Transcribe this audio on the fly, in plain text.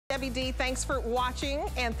Debbie D, thanks for watching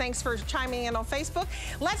and thanks for chiming in on Facebook.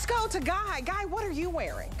 Let's go to Guy. Guy, what are you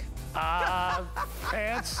wearing?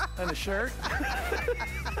 Pants and a shirt.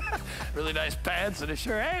 Really nice pants and a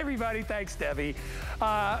shirt. Hey, everybody. Thanks, Debbie.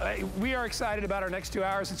 We are excited about our next 2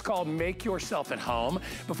 hours. It's called Make Yourself at Home.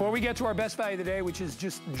 Before we get to our best value of the day, which is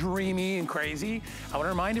just dreamy and crazy, I want to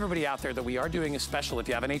remind everybody out there that we are doing a special. If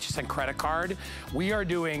you have an HSN credit card, we are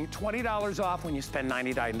doing $20 off when you spend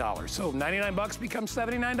 $99. So 99 bucks becomes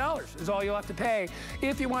 $79 is all you'll have to pay.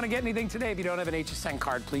 If you want to get anything today, if you don't have an HSN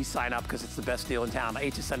card, please sign up because it's the best deal in town.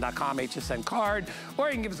 HSN.com. HSN card, or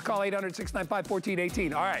you can give us a call,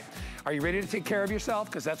 800-695-1418. All right, are you ready to take care of yourself?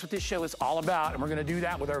 Because that's what this show is all about, and we're gonna do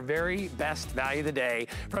that with our very best value of the day.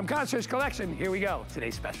 From Concierge Collection, here we go,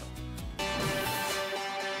 today's special.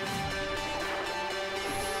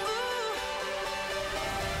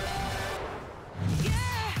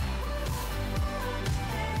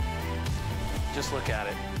 Just look at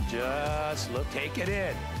it. Just look, take it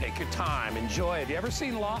in. Take your time, enjoy it. You ever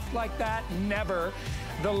seen loft like that? Never.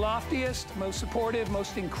 The loftiest, most supportive,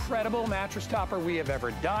 most incredible mattress topper we have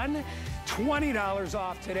ever done. $20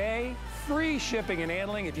 off today. Free shipping and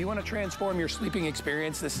handling. If you want to transform your sleeping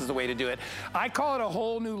experience, this is the way to do it. I call it a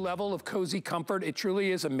whole new level of cozy comfort. It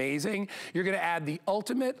truly is amazing. You're going to add the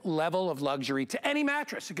ultimate level of luxury to any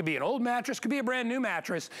mattress. It could be an old mattress, could be a brand new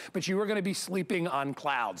mattress, but you are going to be sleeping on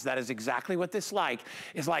clouds. That is exactly what this is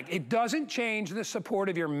like. It doesn't change the support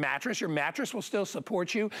of your mattress. Your mattress will still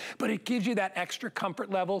support you, but it gives you that extra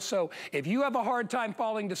comfort level. So if you have a hard time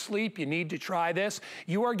falling to sleep, you need to try this.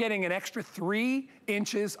 You are getting an extra 3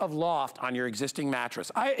 inches of loft on your existing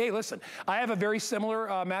mattress. Hey, listen, I have a very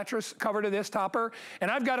similar mattress cover to this topper,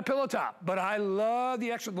 and I've got a pillow top, but I love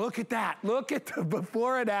the extra. Look at that. Look at the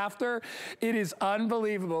before and after. It is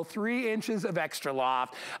unbelievable. 3 inches of extra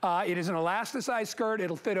loft. It is an elasticized skirt.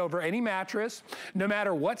 It'll fit over any mattress, no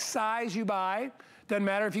matter what size you buy. Doesn't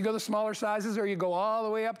matter if you go the smaller sizes or you go all the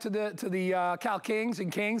way up to the Cal Kings and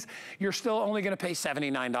Kings, you're still only going to pay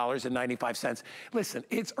 $79.95. Listen,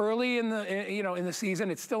 it's early in the season.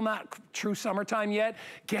 It's still not true summertime yet.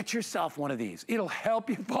 Get yourself one of these. It'll help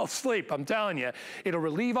you fall asleep. I'm telling you, it'll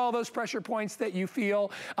relieve all those pressure points that you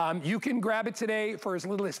feel. You can grab it today for as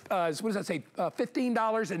little as what does that say?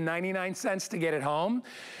 $15.99 to get it home.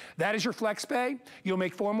 That is your flex pay. You'll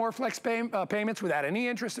make 4 more flex payments without any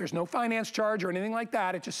interest. There's no finance charge or anything like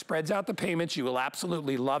that. It just spreads out the payments. You will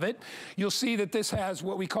absolutely love it. You'll see that this has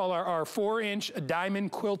what we call our 4-inch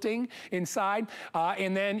diamond quilting inside.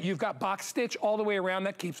 And then you've got box stitch all the way around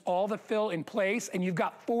that keeps all the fill in place. And you've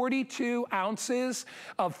got 42 ounces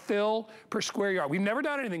of fill per square yard. We've never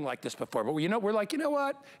done anything like this before, but we're like, you know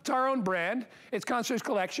what? It's our own brand. It's Concierge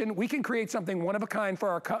Collection. We can create something one of a kind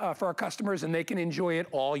for our customers, and they can enjoy it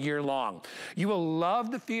all year long. You will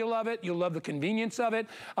love the feel of it. You'll love the convenience of it.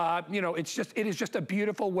 It is just a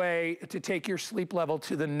beautiful way to take your sleep level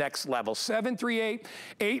to the next level.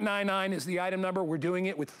 738-899 is the item number. We're doing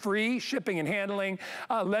it with free shipping and handling.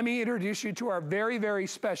 Let me introduce you to our very, very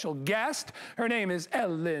special guest. Her name is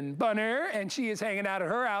Ellen Bunner, and she is hanging out at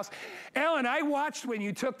her house. Ellen, I watched when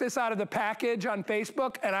you took this out of the package on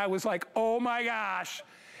Facebook, and I was like, oh my gosh.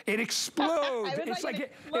 It explodes. It's like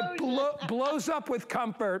it blows up with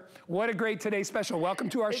comfort. What a great today's special. Welcome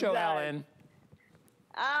to our show, Ellen.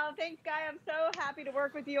 Thanks, Guy. I'm so happy to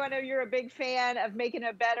work with you. I know you're a big fan of making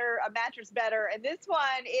a mattress better. And this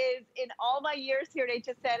one is, in all my years here at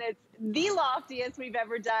HSN, it's the loftiest we've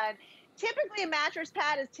ever done. Typically, a mattress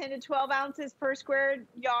pad is 10 to 12 ounces per square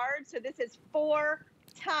yard. So this is 4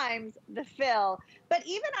 times the fill. But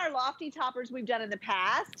even our lofty toppers we've done in the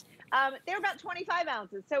past, they're about 25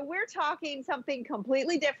 ounces. So we're talking something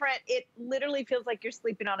completely different. It literally feels like you're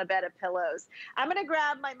sleeping on a bed of pillows. I'm going to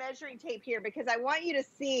grab my measuring tape here because I want you to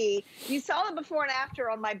see. You saw the before and after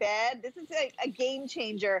on my bed. This is a game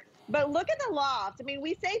changer. But look at the loft. I mean,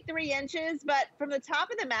 we say 3 inches, but from the top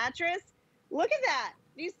of the mattress, look at that.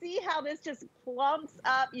 Do you see how this just plumps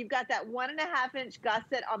up? You've got that 1.5-inch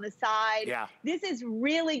gusset on the side. Yeah. This is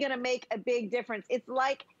really going to make a big difference. It's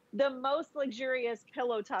like the most luxurious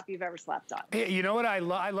pillow top you've ever slept on. You know what I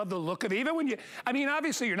love the look of it. Even when you, I mean,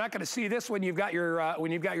 obviously you're not going to see this when you've got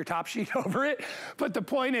your top sheet over it. But the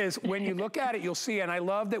point is, when you look at it, you'll see, and I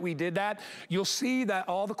love that we did that. You'll see that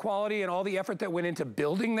all the quality and all the effort that went into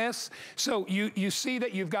building this. So you see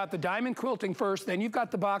that you've got the diamond quilting first, then you've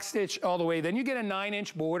got the box stitch all the way, then you get a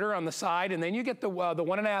 9-inch border on the side, and then you get the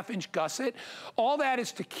 1.5-inch gusset. All that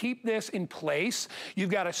is to keep this in place.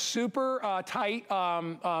 You've got a super tight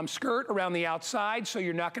skirt around the outside, so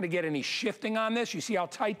you're not gonna get any shifting on this. You see how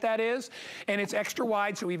tight that is? And it's extra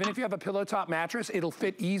wide, so even if you have a pillow top mattress, it'll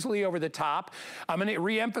fit easily over the top. I'm gonna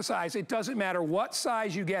re-emphasize, it doesn't matter what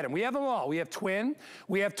size you get them. We have them all. We have twin,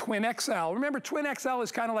 we have twin XL. Remember, twin XL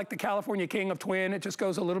is kind of like the California King of twin. It just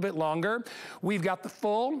goes a little bit longer. We've got the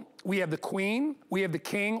full, we have the queen, we have the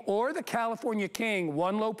king, or the California King,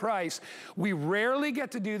 one low price. We rarely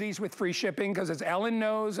get to do these with free shipping because as Ellen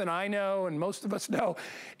knows and I know and most of us know,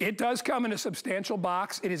 it does come in a substantial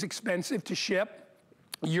box. It is expensive to ship.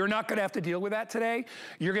 You're not gonna have to deal with that today.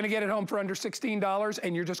 You're gonna get it home for under $16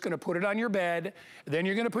 and you're just gonna put it on your bed, then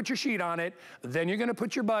you're gonna put your sheet on it, then you're gonna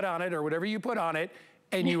put your butt on it or whatever you put on it,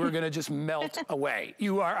 and you are gonna just melt away.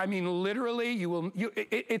 You are, I mean, literally,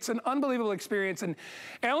 it's an unbelievable experience. And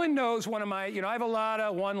Ellen knows one of my, you know, I have a lot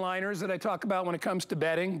of one-liners that I talk about when it comes to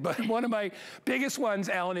bedding, but one of my biggest ones,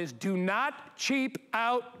 Ellen, is do not cheap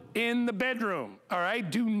out in the bedroom, all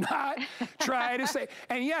right? Do not try to say,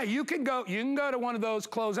 and yeah, you can go to one of those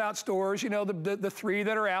closeout stores, you know, the three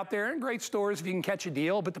that are out there, and great stores if you can catch a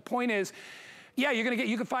deal, but the point is, yeah,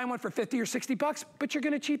 you can find one for 50 or 60 bucks, but you're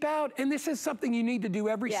gonna cheap out. And this is something you need to do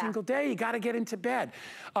every single day. You gotta get into bed.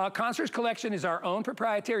 Concierge Collection is our own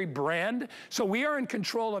proprietary brand. So we are in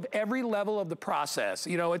control of every level of the process.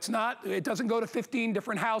 You know, it doesn't go to 15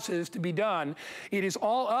 different houses to be done. It is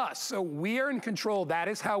all us. So we are in control. That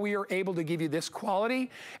is how we are able to give you this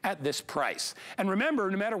quality at this price. And remember,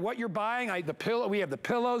 no matter what you're buying, we have the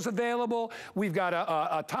pillows available. We've got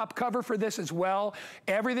a top cover for this as well.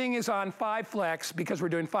 Everything is on 5 Flex because we're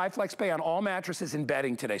doing 5 Flex Pay on all mattresses and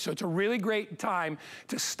bedding today. So it's a really great time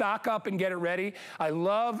to stock up and get it ready. I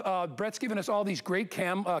love, Brett's given us all these great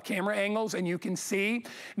camera angles and you can see.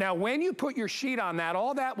 Now when you put your sheet on that,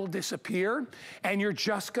 all that will disappear and you're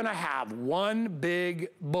just gonna have one big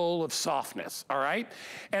bowl of softness, all right?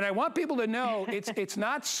 And I want people to know it's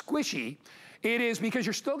not squishy. It is because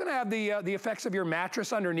you're still gonna have the effects of your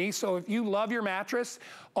mattress underneath. So if you love your mattress,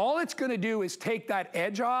 all it's gonna do is take that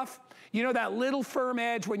edge off. You know, that little firm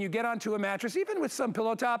edge when you get onto a mattress, even with some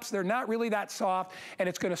pillow tops, they're not really that soft and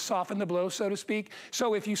it's gonna soften the blow, so to speak.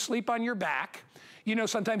 So if you sleep on your back, you know,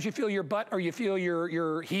 sometimes you feel your butt or you feel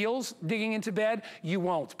your heels digging into bed. You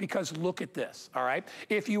won't, because look at this, all right?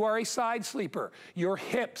 If you are a side sleeper, your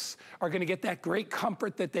hips are gonna get that great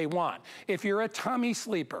comfort that they want. If you're a tummy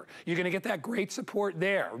sleeper, you're gonna get that great support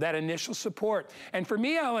there, that initial support. And for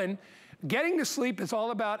me, Ellen, getting to sleep is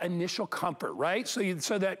all about initial comfort, right? So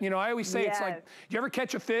that, you know, I always say it's like, you ever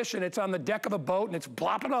catch a fish and it's on the deck of a boat and it's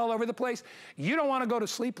blopping all over the place? You don't wanna go to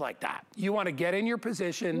sleep like that. You wanna get in your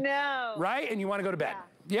position, right? And you wanna go to bed.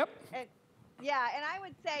 Yep. Yeah, and I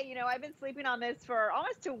would say, you know, I've been sleeping on this for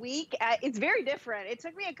almost a week. It's very different. It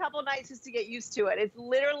took me a couple of nights just to get used to it. It's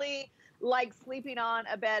literally like sleeping on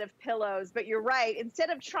a bed of pillows, but you're right.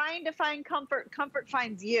 Instead of trying to find comfort, comfort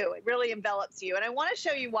finds you. It really envelops you. And I want to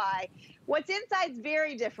show you why. What's inside is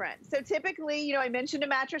very different. So typically, you know, I mentioned a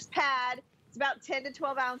mattress pad. It's about 10 to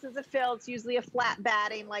 12 ounces of fill. It's usually a flat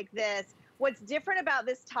batting like this. What's different about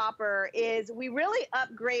this topper is we really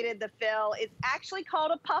upgraded the fill. It's actually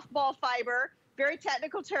called a puffball fiber. Very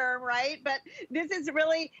technical term, right? But this is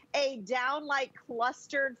really a down-like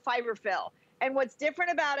clustered fiber fill. And what's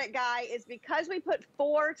different about it, Guy, is because we put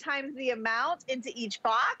 4 times the amount into each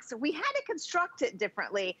box, we had to construct it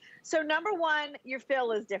differently. So number one, your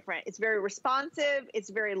fill is different. It's very responsive.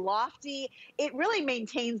 It's very lofty. It really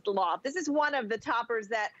maintains the loft. This is one of the toppers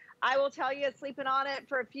that I will tell you, sleeping on it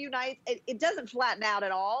for a few nights, it doesn't flatten out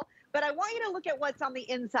at all. But I want you to look at what's on the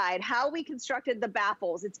inside, how we constructed the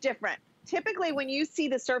baffles. It's different. Typically, when you see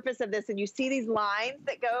the surface of this and you see these lines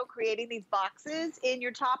that go creating these boxes in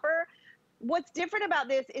your topper, what's different about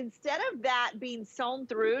this, instead of that being sewn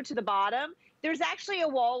through to the bottom, there's actually a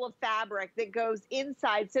wall of fabric that goes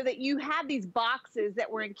inside so that you have these boxes that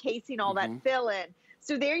we're encasing all that fill in.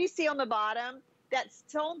 So there you see on the bottom, that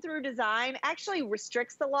sewn through design actually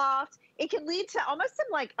restricts the loft. It can lead to almost some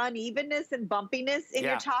like unevenness and bumpiness in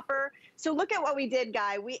your topper. So look at what we did,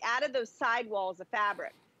 Guy. We added those side walls of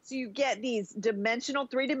fabric. So you get these dimensional,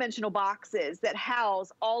 3-dimensional boxes that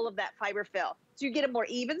house all of that fiber fill. So you get a more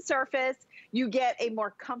even surface. You get a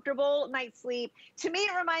more comfortable night's sleep. To me,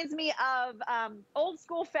 it reminds me of old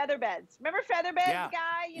school feather beds. Remember feather beds,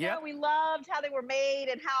 Guy? You know, we loved how they were made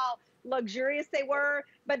and how luxurious they were.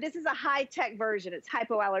 But this is a high-tech version. It's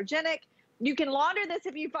hypoallergenic. You can launder this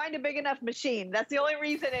if you find a big enough machine. That's the only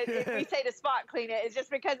reason we say to spot clean it, is just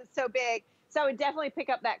because it's so big. So I would definitely pick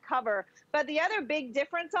up that cover. But the other big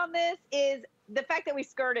difference on this is the fact that we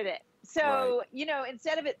skirted it. So, you know,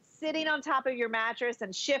 instead of it sitting on top of your mattress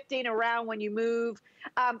and shifting around when you move,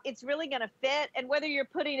 it's really going to fit. And whether you're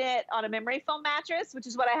putting it on a memory foam mattress, which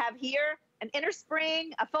is what I have here, an inner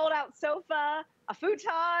spring, a fold-out sofa, a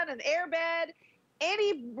futon, an air bed,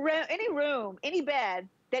 any room, any bed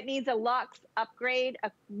that needs a luxe upgrade,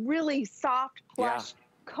 a really soft, plush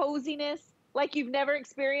coziness like you've never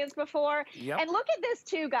experienced before. And look at this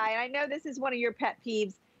too, Guy, and I know this is one of your pet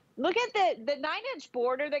peeves. Look at the 9-inch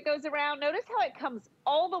border that goes around. Notice how it comes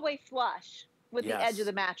all the way flush with the edge of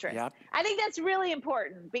the mattress. I think that's really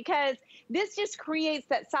important because this just creates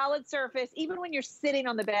that solid surface. Even when you're sitting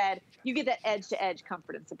on the bed, you get that edge-to-edge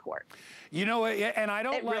comfort and support. You know, and I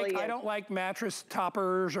don't like mattress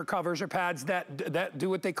toppers or covers or pads that do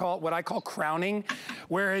what I call crowning,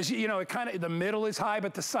 whereas, you know, it kind of, the middle is high,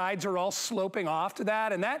 but the sides are all sloping off to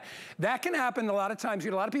that, and that can happen a lot of times.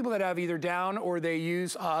 You know, a lot of people that have either down or they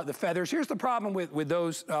use the feathers. Here's the problem with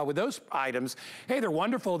those items. Hey, they're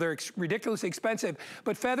wonderful. They're ridiculously expensive,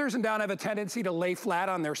 but feathers and down have a tendency to lay flat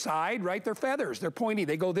on their side, right? They're feathers. They're pointy.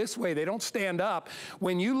 They go this way. They don't stand up.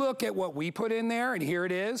 When you look at what we put in there, and here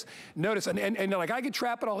it is, notice, and like I could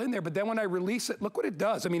trap it all in there, but then when I release it, look what it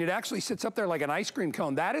does. I mean, it actually sits up there like an ice cream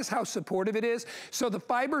cone. That is how supportive it is. So the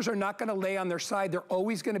fibers are not gonna lay on their side. They're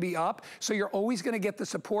always gonna be up. So you're always gonna get the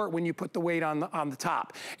support when you put the weight on the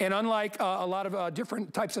top. And unlike a lot of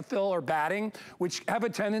different types of fill or batting, which have a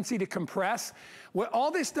tendency to compress, what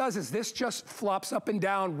all this does is this just flops up and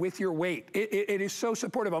down with your weight. It is so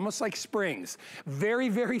supportive, almost like springs. Very,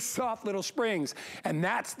 very soft little springs. And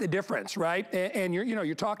that's the difference, right? And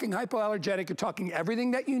you're talking hypoallergenic, you're talking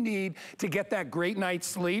everything that you need to get that great night's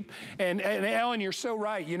sleep. And Ellen, you're so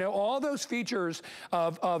right. You know, all those features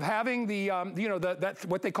of having the,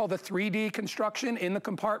 what they call the 3D construction in the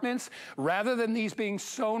compartments, rather than these being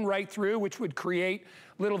sewn right through, which would create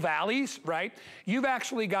little valleys, right? You've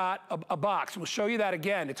actually got a box. We'll show you that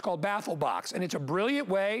again. It's called Baffle Box, and it's a brilliant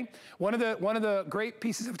way. One of the great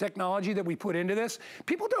pieces of technology that we put into this.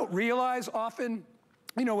 People don't realize often,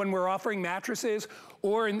 you know, when we're offering mattresses,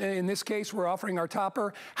 or in this case, we're offering our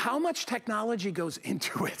topper, how much technology goes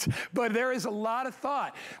into it. But there is a lot of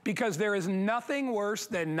thought, because there is nothing worse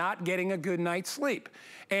than not getting a good night's sleep.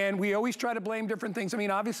 And we always try to blame different things. I mean,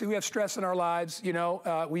 obviously we have stress in our lives, you know,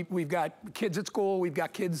 we've got kids at school, we've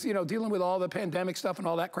got kids, you know, dealing with all the pandemic stuff and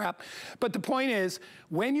all that crap. But the point is,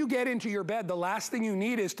 when you get into your bed, the last thing you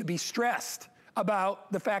need is to be stressed about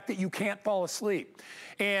the fact that you can't fall asleep.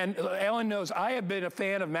 And Ellen knows I have been a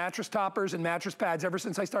fan of mattress toppers and mattress pads ever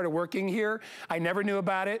since I started working here. I never knew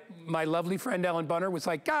about it. My lovely friend Ellen Bunner was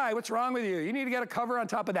like, Guy, what's wrong with you? You need to get a cover on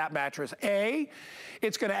top of that mattress.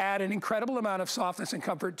 It's gonna add an incredible amount of softness and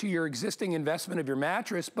comfort to your existing investment of your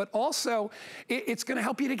mattress, but also it's gonna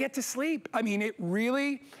help you to get to sleep. I mean, it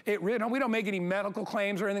really, we don't make any medical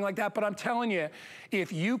claims or anything like that, but I'm telling you,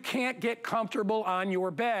 if you can't get comfortable on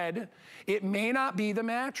your bed, it may not be the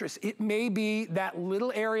mattress. It may be that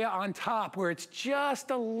little area on top where it's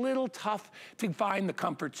just a little tough to find the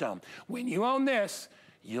comfort zone. When you own this,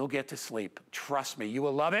 you'll get to sleep. Trust me, you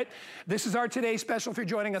will love it. This is our today's special. If you're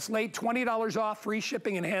joining us late, $20 off, free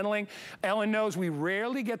shipping and handling. Ellen knows we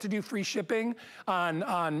rarely get to do free shipping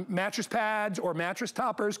on mattress pads or mattress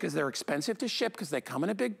toppers because they're expensive to ship because they come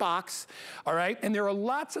in a big box, all right? And there are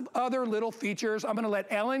lots of other little features. I'm gonna let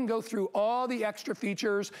Ellen go through all the extra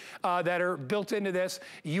features that are built into this.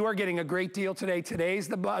 You are getting a great deal today. Today's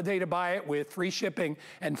the day to buy it with free shipping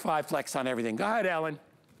and 5 flex on everything. Go ahead, Ellen.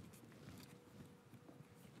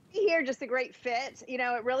 Here, just a great fit. You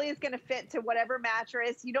know, it really is going to fit to whatever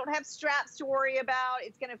mattress. You don't have straps to worry about.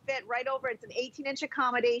 It's going to fit right over. It's an 18-inch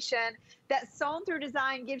accommodation. That sewn through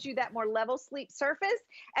design gives you that more level sleep surface.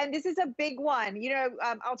 And this is a big one. You know,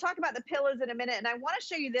 I'll talk about the pillows in a minute, and I want to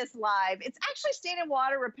show you this live. It's actually stain and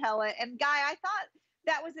water repellent. And Guy, I thought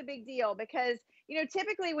that was a big deal because, you know,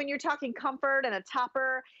 typically when you're talking comfort and a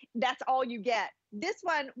topper, that's all you get. This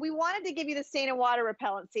one, we wanted to give you the stain and water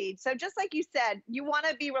repellency. So just like you said, you want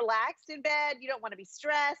to be relaxed in bed. You don't want to be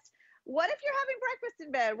stressed. What if you're having breakfast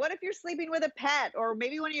in bed? What if you're sleeping with a pet, or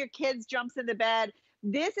maybe one of your kids jumps into bed?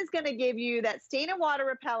 This is going to give you that stain and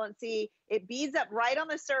water repellency. It beads up right on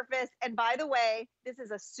the surface. And by the way, this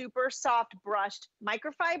is a super soft brushed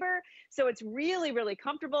microfiber. So it's really, really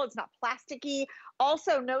comfortable. It's not plasticky.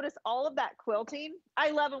 Also, notice all of that quilting. I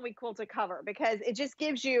love when we quilt a cover because it just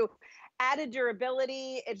gives you added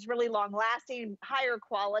durability. It's really long lasting, higher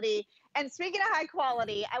quality. And speaking of high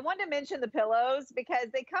quality, I wanted to mention the pillows because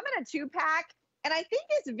they come in a 2-pack. And I think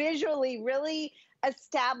this visually really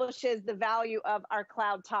establishes the value of our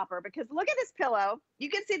cloud topper, because look at this pillow.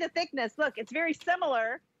 You can see the thickness. Look, it's very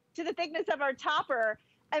similar to the thickness of our topper.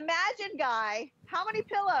 imagine, Guy, how many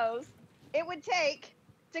pillows it would take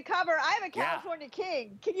to cover. I have a California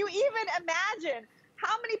King. Can you even imagine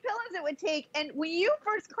how many pillows it would take? And when you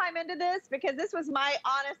first climb into this, because this was my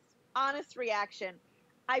honest reaction,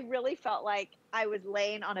 I really felt like I was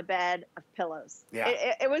laying on a bed of pillows. Yeah.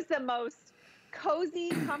 It was the most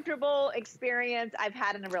cozy, comfortable experience I've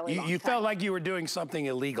had in a really long time. You felt like you were doing something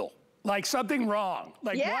illegal. Like something wrong.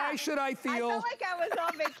 Like, why should I feel? I felt like I was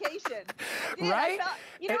on vacation. Right?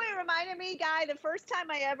 You know what it reminded me, Guy? The first time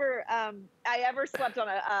I ever slept on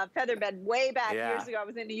a feather bed way back years ago, I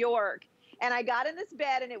was in New York. And I got in this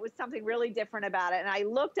bed and it was something really different about it. And I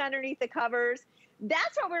looked underneath the covers.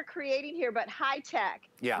 That's what we're creating here, but high tech.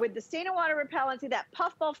 Yeah. With the stain and water repellency, that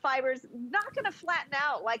puffball fiber's not going to flatten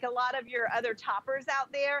out like a lot of your other toppers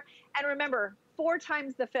out there. And remember, 4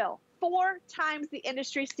 times the fill. 4 times the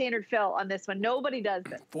industry standard fill on this one. Nobody does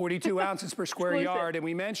this. 42 ounces per square yard. And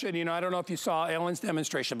we mentioned, you know, I don't know if you saw Ellen's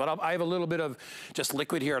demonstration, but I have a little bit of just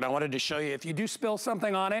liquid here and I wanted to show you. If you do spill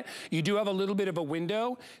something on it, you do have a little bit of a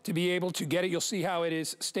window to be able to get it. You'll see how it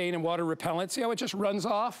is stain and water repellent. See how it just runs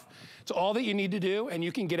off? It's all that you need to do, and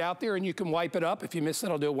you can get out there and you can wipe it up. If you miss it,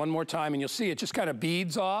 I'll do it one more time, and you'll see it just kind of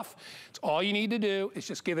beads off. It's all you need to do is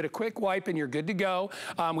just give it a quick wipe, and you're good to go.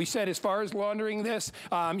 We said as far as laundering this,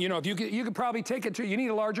 you know, if you could probably take it to, you need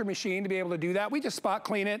a larger machine to be able to do that. We just spot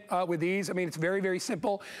clean it with these. I mean, it's very, very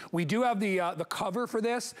simple. We do have the cover for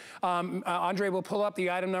this. Andre will pull up the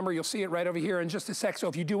item number. You'll see it right over here in just a sec. So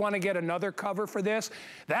if you do want to get another cover for this,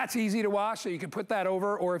 that's easy to wash, so you can put that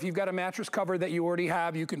over, or if you've got a mattress cover that you already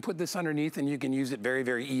have, you can put this underneath and you can use it very,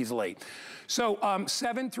 very easily. So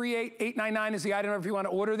 738-899 is the item if you want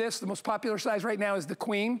to order this. The most popular size right now is the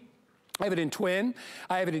queen. I have it in twin,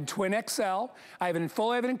 I have it in twin XL, I have it in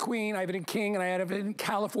full, I have it in queen, I have it in king, and I have it in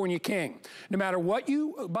California king. No matter what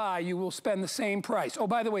you buy, you will spend the same price. Oh,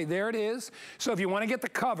 by the way, there it is. So if you want to get the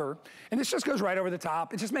cover, and this just goes right over the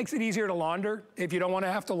top, it just makes it easier to launder if you don't want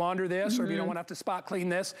to have to launder this, or if you don't want to have to spot clean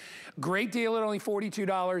this. Great deal at only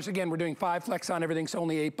 $42. Again, we're doing 5 flex on everything, so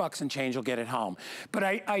only $8 and change you'll get it home. But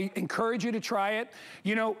I encourage you to try it.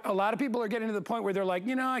 You know, a lot of people are getting to the point where they're like,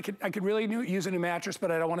 you know, I could really use a new mattress,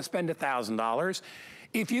 but I don't want to spend $1,000.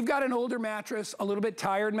 If you've got an older mattress, a little bit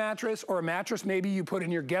tired mattress, or a mattress maybe you put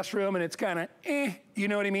in your guest room and it's kind of you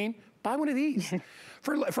know what I mean? Buy one of these.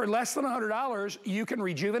 For less than $100, you can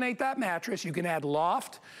rejuvenate that mattress. You can add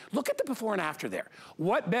loft. Look at the before and after there.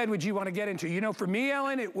 What bed would you want to get into? You know, for me,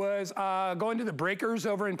 Ellen, it was going to the Breakers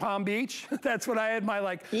over in Palm Beach. That's what I had my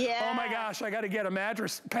oh my gosh, I got to get a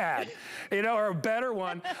mattress pad, you know, or a better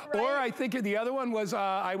one. Right. Or I think the other one was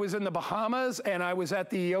I was in the Bahamas and I was at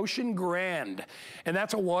the Ocean Grand. And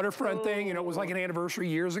that's a waterfront thing. You know, it was like an anniversary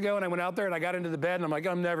years ago. And I went out there and I got into the bed and I'm like,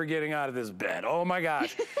 I'm never getting out of this bed. Oh my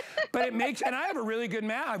gosh. But it makes, and I have a really good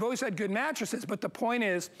I've always had good mattresses, but the point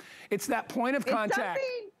is, it's that point of contact.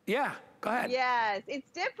 Yeah, go ahead. Yes, it's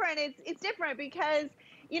different. It's different because,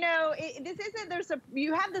 you know, this isn't,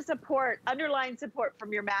 you have the support, underlying support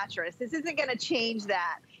from your mattress. This isn't going to change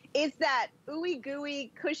that. It's that ooey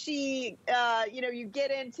gooey, cushy, you know, you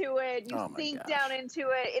get into it, you sink down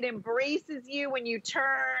into it, it embraces you when you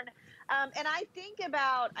turn. And I think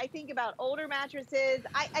about older mattresses.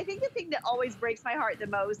 I think the thing that always breaks my heart the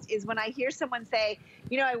most is when I hear someone say,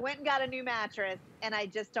 you know, I went and got a new mattress and I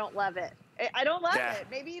just don't love it. I don't love it.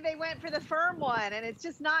 Maybe they went for the firm one and it's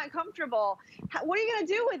just not comfortable. What are you going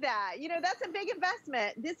to do with that? You know, that's a big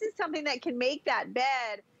investment. This is something that can make that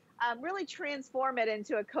bed really transform it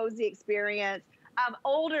into a cozy experience.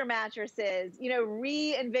 Older mattresses, you know,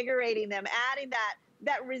 reinvigorating them, adding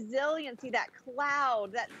that resiliency, that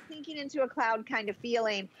cloud, that sinking into a cloud kind of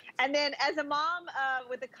feeling. And then as a mom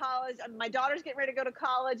with a college, my daughter's getting ready to go to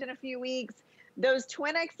college in a few weeks, those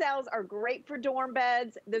twin XLs are great for dorm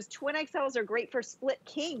beds. Those twin XLs are great for split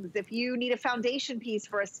kings. If you need a foundation piece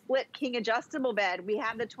for a split king adjustable bed, we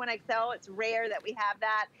have the twin XL. It's rare that we have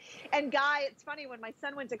that. And Guy, it's funny, when my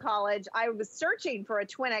son went to college, I was searching for a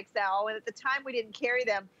twin XL, and at the time we didn't carry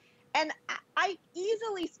them. And I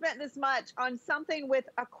easily spent this much on something with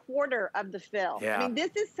a quarter of the fill. Yeah. I mean,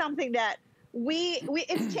 this is something that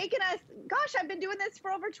it's taken us, gosh, I've been doing this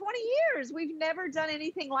for over 20 years. We've never done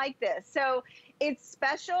anything like this. So it's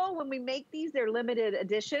special when we make these, they're limited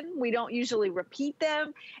edition. We don't usually repeat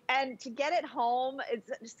them. And to get it home, it's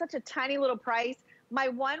just such a tiny little price. My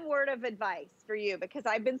one word of advice for you, because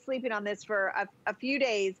I've been sleeping on this for a few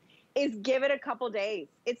days, is give it a couple days.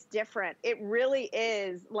 It's different. It really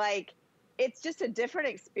is. Like, it's just a different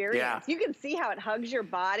experience. Yeah. You can see how it hugs your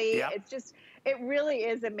body. Yep. It really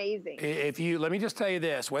is amazing. Let me just tell you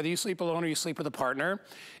this, whether you sleep alone or you sleep with a partner,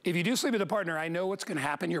 if you do sleep with a partner, I know what's gonna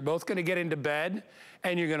happen. You're both gonna get into bed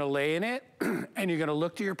and you're gonna lay in it and you're gonna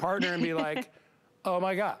look to your partner and be like, oh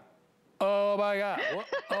my God. Oh my God,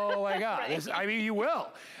 oh my God. Right. I mean, you will,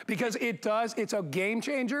 because it's a game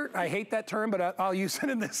changer. I hate that term, but I'll use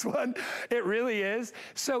it in this one. It really is.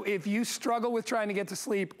 So if you struggle with trying to get to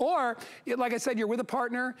sleep, or like I said, you're with a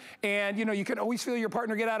partner and you can always feel your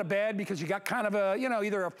partner get out of bed because you got kind of a,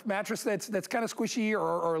 either a mattress that's kind of squishy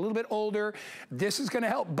or a little bit older, this is gonna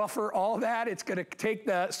help buffer all that. It's gonna take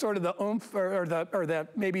the sort of the oomph or the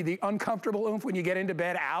maybe the uncomfortable oomph when you get into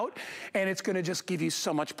bed out, and it's gonna just give you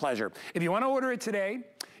so much pleasure. If you want to order it today,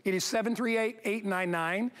 it is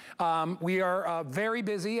 738-899. We are very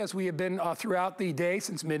busy, as we have been throughout the day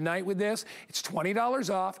since midnight with this. It's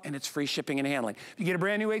 $20 off, and it's free shipping and handling. If you get a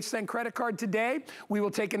brand new HSN credit card today, we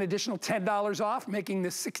will take an additional $10 off, making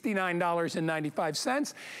this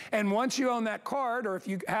 $69.95. And once you own that card, or if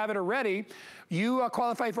you have it already, you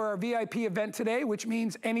qualify for our VIP event today, which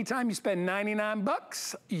means anytime you spend 99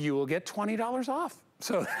 bucks, you will get $20 off.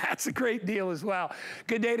 So that's a great deal as well.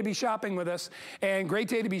 Good day to be shopping with us, and great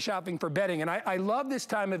day to be shopping for bedding. And I love this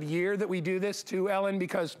time of year that we do this too, Ellen,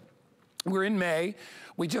 because we're in May.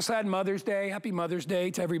 We just had Mother's Day. Happy Mother's Day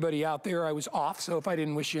to everybody out there. I was off, so if I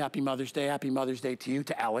didn't wish you happy Mother's Day to you,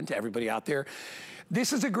 to Ellen, to everybody out there.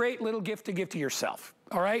 This is a great little gift to give to yourself,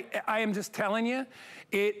 all right? I am just telling you,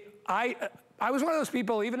 I was one of those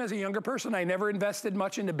people, even as a younger person, I never invested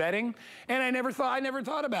much into bedding, and I never thought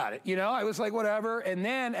about it. I was like, whatever. And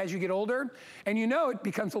then as you get older, and it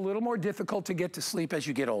becomes a little more difficult to get to sleep as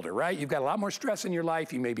you get older, right? You've got a lot more stress in your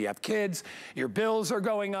life. You maybe have kids, your bills are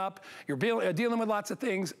going up, you're dealing with lots of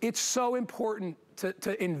things. It's so important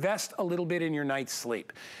to invest a little bit in your night's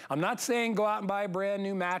sleep. I'm not saying go out and buy a brand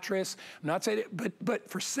new mattress. I'm not saying, but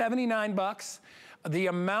for 79 bucks, the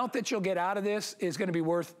amount that you'll get out of this is gonna be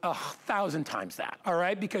worth 1,000 times that, all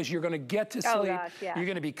right? Because you're gonna get to sleep, you're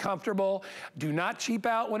gonna be comfortable. Do not cheap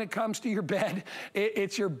out when it comes to your bed.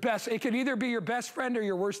 It's your best, it can either be your best friend or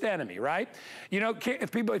your worst enemy, right?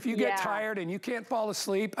 If you get tired and you can't fall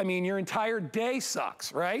asleep, I mean, your entire day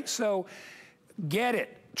sucks, right? So get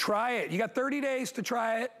it, try it. You got 30 days to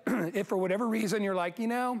try it. If for whatever reason you're like,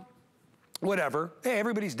 whatever. Hey,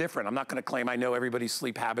 everybody's different. I'm not gonna claim I know everybody's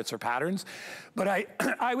sleep habits or patterns, but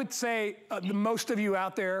I would say the most of you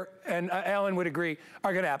out there, and Ellen would agree,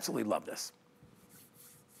 are gonna absolutely love this.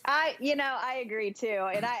 I agree too.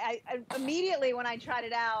 And I immediately when I tried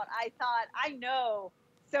it out, I thought, I know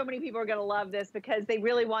so many people are gonna love this because they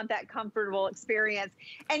really want that comfortable experience.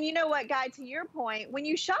 And you know what, Guy, to your point, when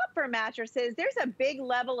you shop for mattresses, there's a big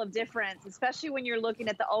level of difference, especially when you're looking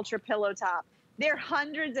at the Ultra Pillow Top. They're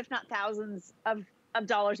hundreds, if not thousands of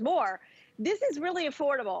dollars more. This is really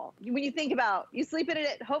affordable. When you think about, you sleep in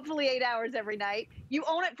it hopefully 8 hours every night. You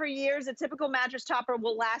own it for years. A typical mattress topper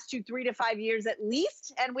will last you 3 to 5 years at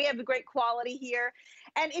least. And we have a great quality here.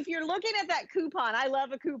 And if you're looking at that coupon, I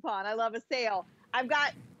love a coupon, I love a sale. I've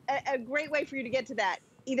got a great way for you to get to that.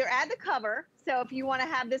 Either add the cover. So if you want to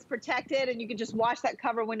have this protected and you can just wash that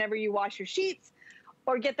cover whenever you wash your sheets,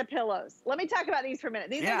 or get the pillows. Let me talk about these for a minute.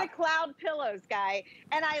 These are the Cloud pillows, Guy.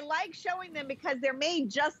 And I like showing them because they're made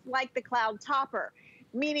just like the Cloud topper,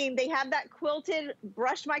 meaning they have that quilted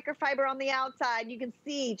brushed microfiber on the outside. You can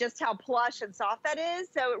see just how plush and soft that is.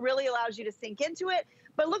 So it really allows you to sink into it.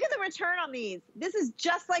 But look at the return on these. This is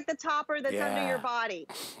just like the topper that's under your body.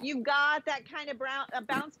 You've got that kind of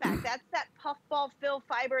bounce back. That's that puffball fill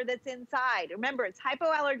fiber that's inside. Remember, it's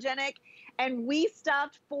hypoallergenic, and we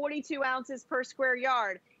stuffed 42 ounces per square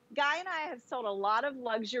yard. Guy and I have sold a lot of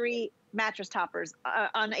luxury mattress toppers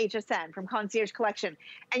on HSN from Concierge Collection.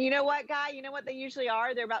 And you know what, Guy? You know what they usually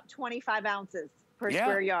are? They're about 25 ounces per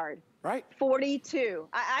square yard. Right. 42.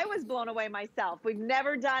 I was blown away myself. We've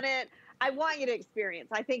never done it. I want you to experience.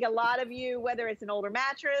 I think a lot of you, whether it's an older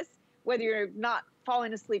mattress, whether you're not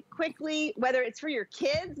falling asleep quickly, whether it's for your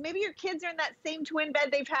kids, maybe your kids are in that same twin bed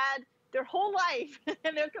they've had their whole life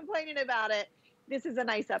and they're complaining about it. This is a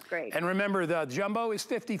nice upgrade. And remember, the Jumbo is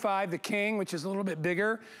 55, the King, which is a little bit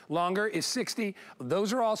bigger, longer, is 60.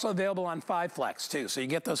 Those are also available on 5 Flex too. So you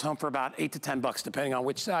get those home for about 8 to 10 bucks, depending on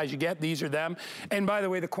which size you get. These are them. And by the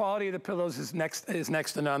way, the quality of the pillows is next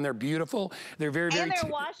to none. They're beautiful. They're very, very... And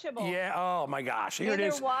they're washable. Yeah, oh my gosh. Here it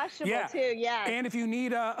is. And they're washable too, yeah. And if you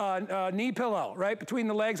need a knee pillow, right, between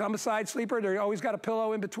the legs, I'm a side sleeper. They always got a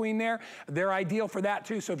pillow in between there. They're ideal for that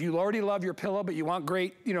too. So if you already love your pillow, but you want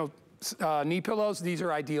great, knee pillows, these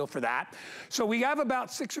are ideal for that. So we have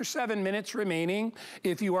about 6 or 7 minutes remaining.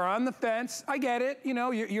 If you are on the fence, I get it. You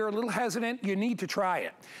know, you're a little hesitant. You need to try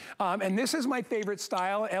it. And this is my favorite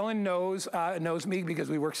style. Ellen knows me because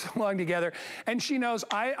we work so long together, and she knows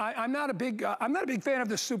I'm not a big fan of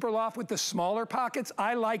the super loft with the smaller pockets.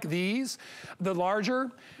 I like these, the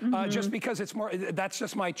larger, just because it's more. That's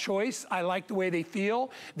just my choice. I like the way they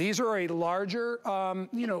feel. These are a larger,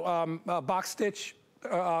 box stitch,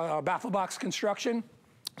 baffle box construction.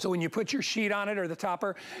 So when you put your sheet on it or the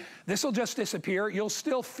topper, this will just disappear. You'll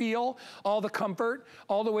still feel all the comfort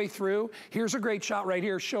all the way through. Here's a great shot right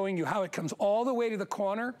here showing you how it comes all the way to the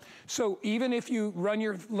corner. So even if you run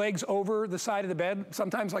your legs over the side of the bed,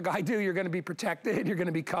 sometimes like I do, you're gonna be protected, you're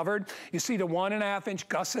gonna be covered. You see the 1.5 inch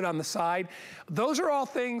gusset on the side. Those are all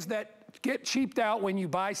things that get cheaped out when you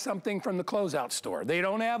buy something from the closeout store. They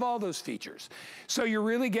don't have all those features. So you're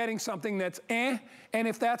really getting something that's and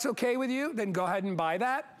if that's okay with you, then go ahead and buy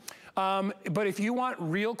that. But if you want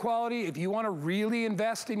real quality, if you want to really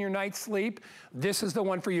invest in your night's sleep, this is the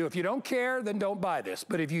one for you. If you don't care, then don't buy this.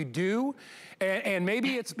 But if you do, and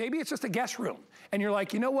maybe it's just a guest room, and you're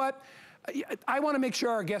like, you know what? I want to make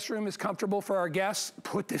sure our guest room is comfortable for our guests.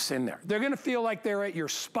 Put this in there. They're going to feel like they're at your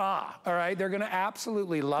spa, all right? They're going to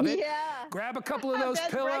absolutely love it. Yeah. Grab a couple of those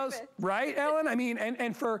pillows, breakfast. Right, Ellen? I mean,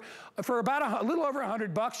 and for about a little over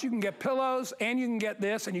 $100, you can get pillows and you can get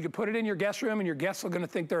this, and you can put it in your guest room, and your guests are going to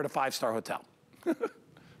think they're at a 5-star hotel.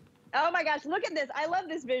 Oh my gosh, look at this. I love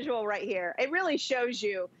this visual right here. It really shows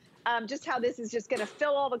you just how this is just going to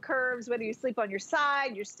fill all the curves, whether you sleep on your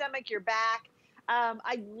side, your stomach, your back.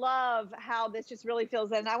 I love how this just really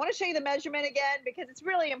fills in. I want to show you the measurement again because it's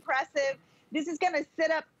really impressive. This is going to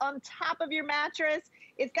sit up on top of your mattress.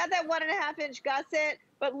 It's got that 1.5 inch gusset,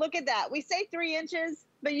 but look at that. We say 3 inches,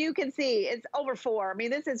 but you can see it's over 4. I mean,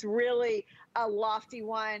 this is really a lofty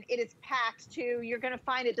one. It is packed too. You're going to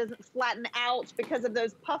find it doesn't flatten out because of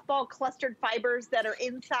those puffball clustered fibers that are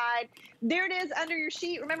inside. There it is under your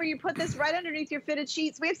sheet. Remember, you put this right underneath your fitted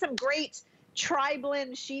sheets. We have some great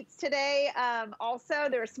tri-blend sheets today. Also,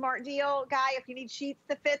 they're a smart deal, Guy, if you need sheets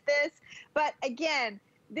to fit this. But again,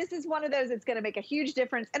 this is one of those that's going to make a huge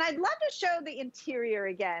difference. And I'd love to show the interior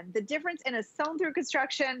again, the difference in a sewn through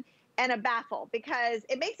construction and a baffle, because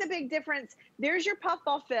it makes a big difference. There's your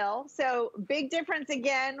puffball fill. So big difference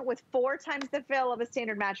again with 4 times the fill of a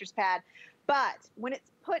standard mattress pad. But when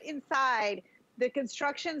it's put inside, the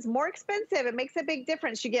construction's more expensive. It makes a big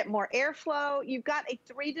difference. You get more airflow. You've got a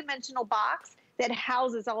 3-dimensional box that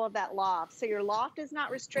houses all of that loft. So your loft is not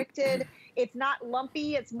restricted. It's not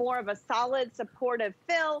lumpy. It's more of a solid supportive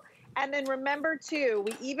fill. And then remember too,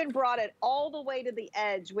 we even brought it all the way to the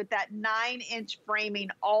edge with that 9-inch framing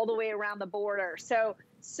all the way around the border. So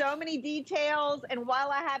many details. And while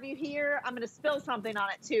I have you here, I'm going to spill something on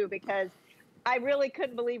it too, because I really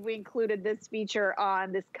couldn't believe we included this feature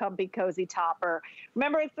on this comfy, cozy topper.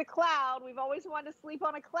 Remember, it's the cloud. We've always wanted to sleep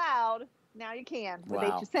on a cloud. Now you can with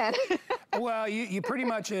HSN. Well, you pretty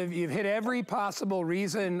much you've hit every possible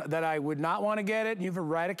reason that I would not want to get it. You've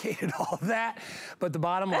eradicated all of that. But the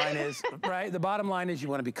bottom line is, right, the bottom line is you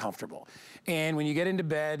want to be comfortable. And when you get into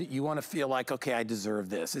bed, you want to feel like, okay, I deserve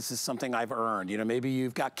this. This is something I've earned. You know, maybe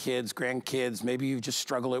you've got kids, grandkids. Maybe you just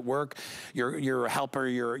struggle at work. You're a helper.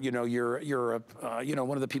 You're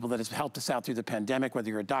one of the people that has helped us out through the pandemic, whether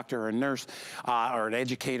you're a doctor or a nurse or an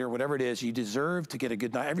educator, whatever it is, you deserve to get a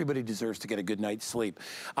good night. Everybody deserves to get a good night's sleep.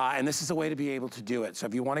 And this is a way to be able to do it. So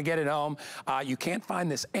if you want to get it home, you can't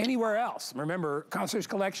find this anywhere else. Remember, Concierge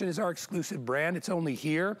Collection is our exclusive brand. It's only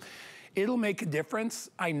here. It'll make a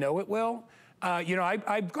difference. I know it will.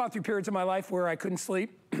 I've gone through periods of my life where I couldn't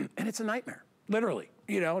sleep, and it's a nightmare, literally.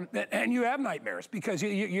 You know, and you have nightmares because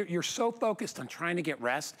you're so focused on trying to get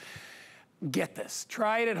rest. Get this.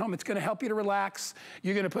 Try it at home. It's going to help you to relax.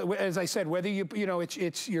 You're going to put, as I said, whether a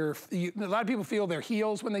lot of people feel their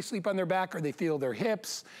heels when they sleep on their back, or they feel their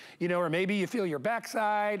hips, or maybe you feel your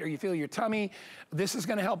backside, or you feel your tummy. This is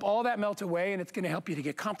going to help all that melt away, and it's going to help you to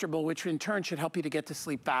get comfortable, which in turn should help you to get to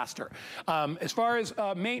sleep faster. As far as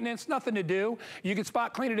maintenance, nothing to do. You can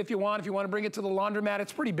spot clean it if you want. If you want to bring it to the laundromat,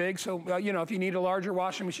 it's pretty big. So, if you need a larger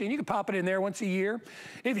washing machine, you can pop it in there once a year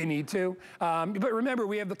if you need to. But remember,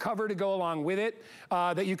 we have the cover to go along with it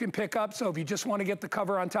that you can pick up. So if you just want to get the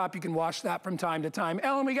cover on top, you can wash that from time to time.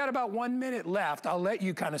 Ellen, we got about 1 minute left. I'll let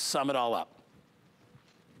you kind of sum it all up.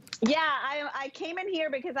 Yeah, I came in here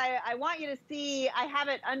because I want you to see, I have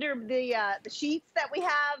it under the sheets that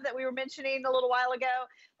we were mentioning a little while ago,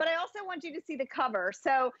 but I also want you to see the cover.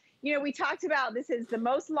 So, we talked about this is the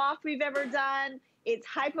most loft we've ever done. It's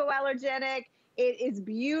hypoallergenic. It is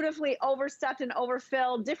beautifully overstuffed and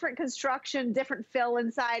overfilled, different construction, different fill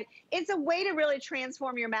inside. It's a way to really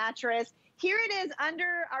transform your mattress. Here it is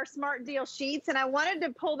under our Smart Deal sheets, and I wanted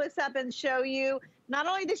to pull this up and show you not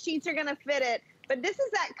only the sheets are gonna fit it, but this is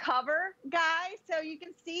that cover, guys. So you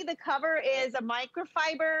can see the cover is a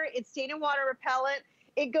microfiber, it's stain and water repellent.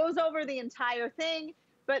 It goes over the entire thing,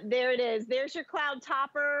 but there it is. There's your cloud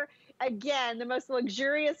topper. Again, the most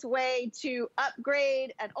luxurious way to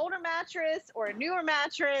upgrade an older mattress or a newer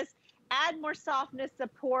mattress, add more softness,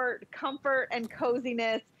 support, comfort, and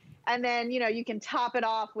coziness. And then, you know, you can top it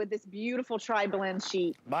off with this beautiful tri-blend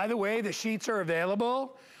sheet. By the way, the sheets are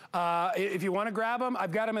available. If you want to grab them,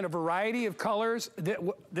 I've got them in a variety of colors.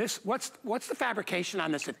 What's the fabrication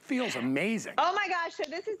on this? It feels amazing. Oh my gosh, so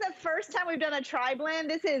this is the first time we've done a tri-blend.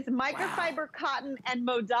 This is microfiber cotton and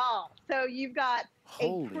modal. So you've got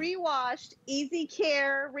a pre-washed, easy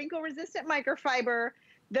care, wrinkle-resistant microfiber,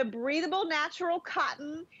 the breathable natural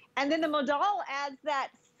cotton, and then the modal adds that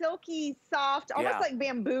silky, soft, almost like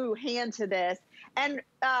bamboo hand to this. And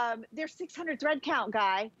there's 600 thread count,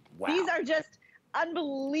 Guy. Wow. These are just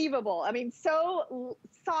unbelievable. I mean, so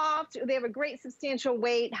soft. They have a great substantial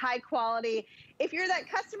weight, high quality. If you're that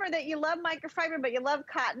customer that you love microfiber, but you love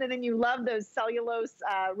cotton, and then you love those cellulose,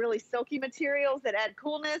 really silky materials that add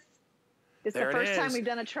coolness, it's the first time we've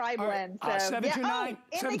done a tri-blend. Right. So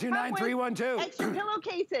 729-312. Extra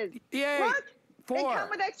pillowcases. Yay. Look, 4. They come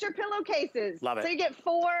with extra pillowcases. Love it. So you get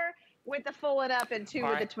 4 with the full and up and 2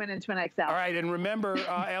 with the twin and twin XL. All right, and remember,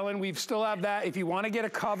 Ellen, we still have that. If you want to get a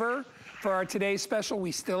cover for our today's special,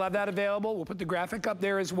 we still have that available. We'll put the graphic up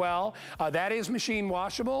there as well. That is machine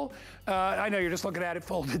washable. I know you're just looking at it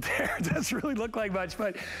folded there. It doesn't really look like much,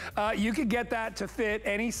 but you could get that to fit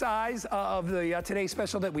any size of the today's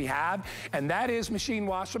special that we have, and that is machine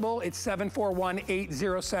washable. It's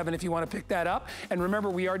 741807 if you want to pick that up. And remember,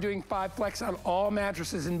 we are doing 5 flex on all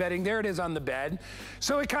mattresses and bedding. There it is on the bed.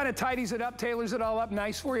 So it kind of tidies it up, tailors it all up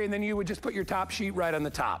nice for you, and then you would just put your top sheet right on the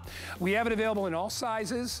top. We have it available in all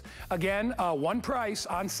sizes. Again, one price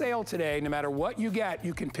on sale today. No matter what you get,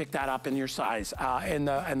 you can pick that up in your size and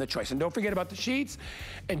the choice. And don't forget about the sheets,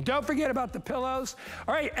 and don't forget about the pillows.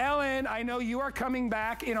 All right, Ellen, I know you are coming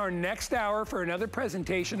back in our next hour for another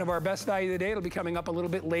presentation of our best value of the day. It'll be coming up a little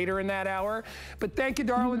bit later in that hour. But thank you,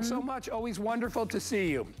 darling, so much. Always wonderful to see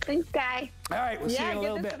you. Thanks, Guy. All right, we'll see you in a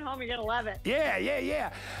little bit. Yeah, get this one home. You're gonna love it.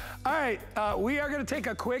 Yeah. All right, we are gonna take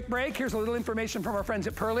a quick break. Here's a little information from our friends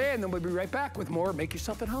at Perlier, and then we'll be right back with more Make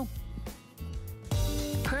Yourself at Home.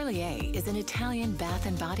 Perlier is an Italian bath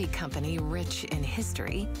and body company rich in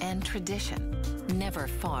history and tradition. Never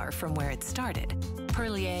far from where it started,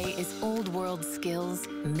 Perlier is old world skills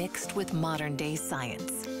mixed with modern day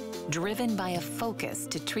science. Driven by a focus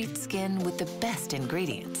to treat skin with the best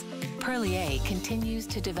ingredients, Perlier continues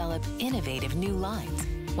to develop innovative new lines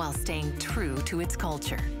while staying true to its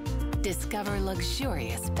culture. Discover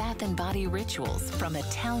luxurious bath and body rituals from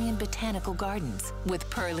Italian botanical gardens with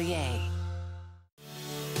Perlier.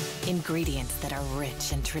 Ingredients that are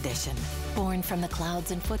rich in tradition, born from the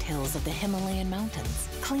clouds and foothills of the Himalayan mountains.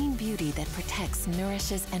 Clean beauty that protects,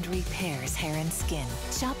 nourishes, and repairs hair and skin.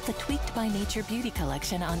 Shop the Tweaked by Nature Beauty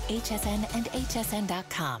Collection on HSN and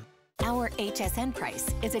hsn.com. Our HSN price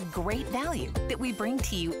is a great value that we bring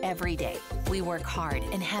to you every day. We work hard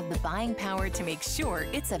and have the buying power to make sure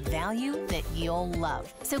it's a value that you'll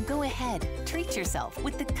love. So go ahead, treat yourself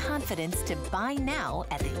with the confidence to buy now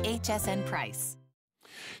at the HSN price.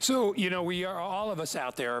 So, you know, all of us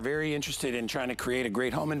out there are very interested in trying to create a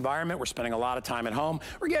great home environment. We're spending a lot of time at home.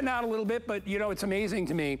 We're getting out a little bit, but you know, it's amazing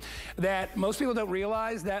to me that most people don't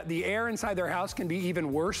realize that the air inside their house can be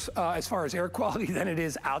even worse as far as air quality than it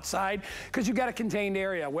is outside, because you've got a contained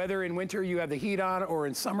area. Whether in winter you have the heat on or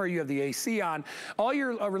in summer you have the AC on, all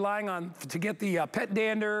you're relying on to get the pet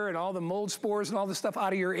dander and all the mold spores and all the stuff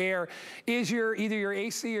out of your air is either your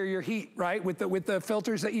AC or your heat, right? With the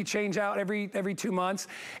filters that you change out every 2 months.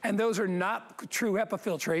 And those are not true HEPA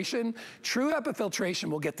filtration. True HEPA filtration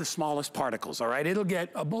will get the smallest particles, all right? It'll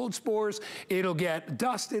get mold spores, it'll get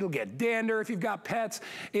dust, it'll get dander if you've got pets,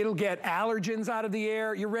 it'll get allergens out of the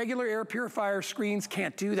air. Your regular air purifier screens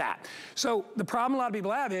can't do that. So the problem a lot of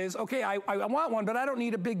people have is, okay, I want one, but I don't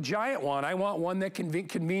need a big giant one. I want one that can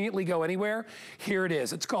conveniently go anywhere. Here it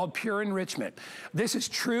is. It's called Pure Enrichment. This is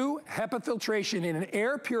true HEPA filtration in an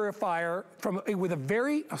air purifier with a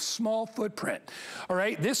very small footprint, all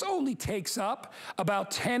right? This only takes up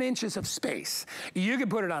about 10 inches of space. You can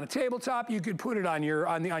put it on a tabletop, you could put it on your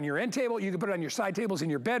end table, you can put it on your side tables in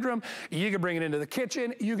your bedroom, you can bring it into the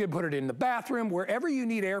kitchen, you can put it in the bathroom, wherever you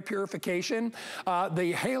need air purification,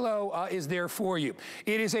 the Halo is there for you.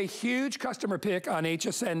 It is a huge customer pick on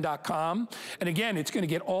hsn.com. And again, it's gonna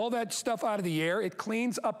get all that stuff out of the air. It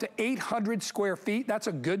cleans up to 800 square feet. That's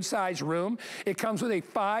a good size room. It comes with a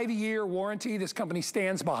 5-year warranty. This company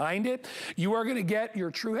stands behind it. You are gonna get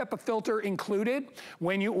your True HEPA filter included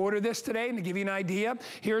when you order this today. And to give you an idea,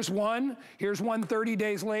 here's one 30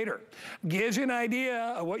 days later. Gives you an idea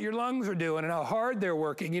of what your lungs are doing and how hard they're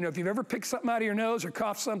working. You know, if you've ever picked something out of your nose or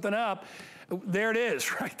coughed something up, there it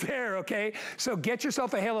is right there, okay? So get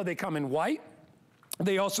yourself a Halo. They come in white.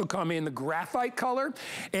 They also come in the graphite color,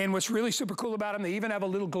 and what's really super cool about them, they even have a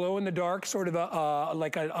little glow in the dark, sort of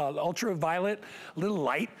like a ultraviolet little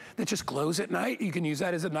light that just glows at night. You can use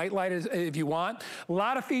that as a night light if you want. A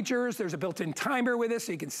lot of features. There's a built-in timer with this,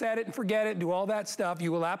 so you can set it and forget it, do all that stuff.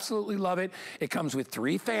 You will absolutely love it. It comes with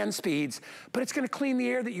 3 fan speeds, but it's gonna clean the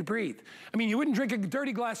air that you breathe. I mean, you wouldn't drink a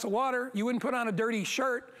dirty glass of water. You wouldn't put on a dirty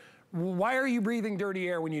shirt. Why are you breathing dirty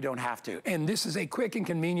air when you don't have to? And this is a quick and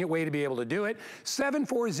convenient way to be able to do it.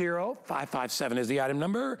 740-557 is the item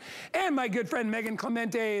number. And my good friend Megan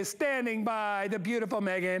Clemente is standing by, the beautiful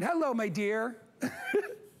Megan. Hello, my dear.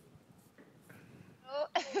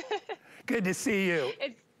 Good to see you.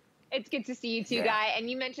 It's good to see you too, Guy. And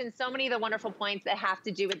you mentioned so many of the wonderful points that have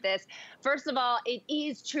to do with this. First of all, it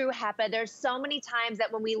is True HEPA. There's so many times that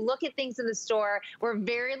when we look at things in the store, we're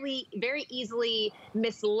very easily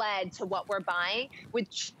misled to what we're buying. With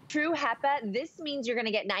True HEPA, this means you're gonna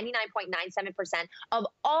get 99.97% of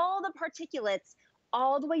all the particulates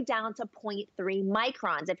all the way down to 0.3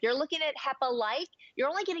 microns. If you're looking at HEPA-like, you're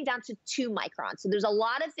only getting down to 2 microns. So there's a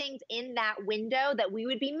lot of things in that window that we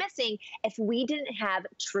would be missing if we didn't have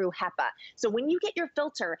True HEPA. So when you get your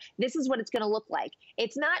filter, this is what it's gonna look like.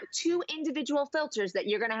 It's not 2 individual filters that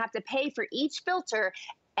you're gonna have to pay for each filter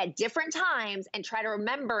at different times and try to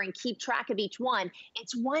remember and keep track of each one.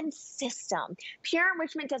 It's one system. Pure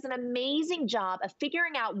Enrichment does an amazing job of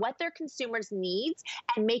figuring out what their consumers' needs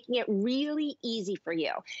and making it really easy for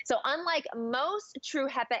you. So unlike most True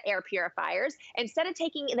HEPA air purifiers, instead of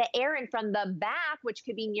taking the air in from the back, which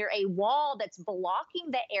could be near a wall that's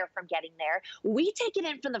blocking the air from getting there, we take it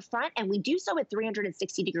in from the front, and we do so at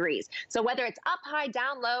 360 degrees. So whether it's up high,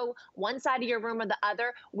 down low, one side of your room or the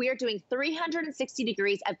other, we are doing 360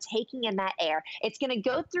 degrees of taking in that air. It's going to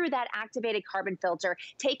go through that activated carbon filter,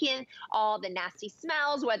 take in all the nasty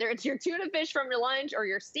smells, whether it's your tuna fish from your lunch or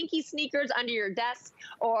your stinky sneakers under your desk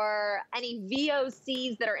or any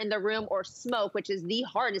VOCs that are in the room or smoke, which is the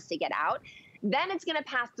hardest to get out. Then it's going to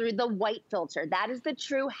pass through the white filter. That is the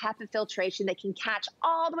True HEPA filtration that can catch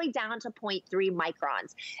all the way down to 0.3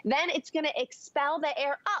 microns. Then it's going to expel the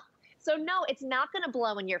air up. So no, it's not gonna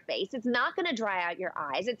blow in your face. It's not gonna dry out your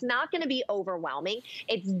eyes. It's not gonna be overwhelming.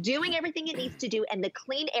 It's doing everything it needs to do, and the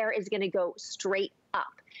clean air is gonna go straight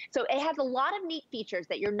up. So it has a lot of neat features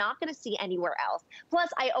that you're not gonna see anywhere else. Plus,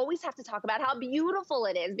 I always have to talk about how beautiful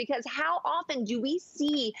it is, because how often do we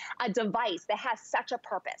see a device that has such a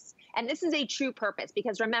purpose? And this is a true purpose,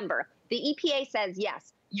 because remember, the EPA says,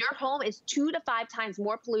 yes, your home is 2 to 5 times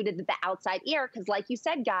more polluted than the outside air, because like you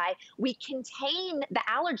said, Guy, we contain the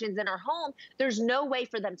allergens in our home. There's no way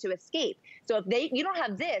for them to escape. So if you don't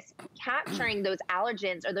have this capturing those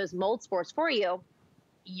allergens or those mold spores for you,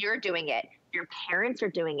 you're doing it. Your parents are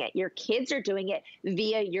doing it. Your kids are doing it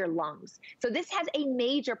via your lungs. So this has a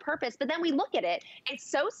major purpose, but then we look at it. It's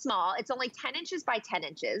so small. It's only 10 inches by 10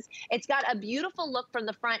 inches. It's got a beautiful look from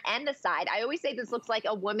the front and the side. I always say this looks like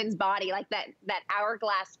a woman's body, like that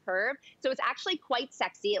hourglass curve. So it's actually quite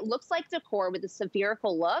sexy. It looks like decor with a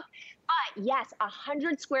spherical look. But yes,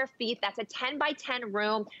 100 square feet, that's a 10 by 10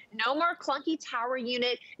 room. No more clunky tower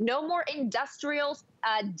unit, no more industrial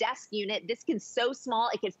desk unit. This is so small,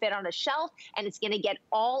 it can fit on a shelf, and it's gonna get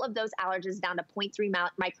all of those allergens down to 0.3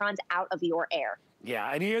 microns out of your air.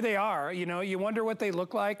 Yeah, and here they are. You know, you wonder what they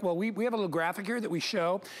look like. Well, we have a little graphic here that we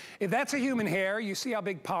show. If that's a human hair, you see how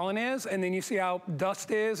big pollen is, and then you see how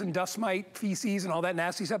dust is, and dust mite, feces, and all that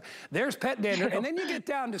nasty stuff. There's pet dander, and then you get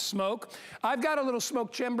down to smoke. I've got a little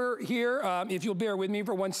smoke chamber here. If you'll bear with me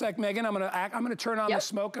for 1 sec, Megan, I'm gonna turn on the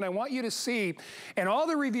smoke, and I want you to see. And all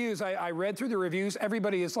the reviews, I read through the reviews,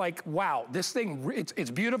 everybody is like, wow, this thing,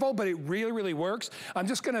 it's beautiful, but it really, really works. I'm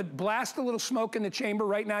just gonna blast a little smoke in the chamber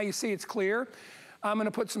right now. You see it's clear. I'm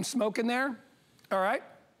gonna put some smoke in there, all right?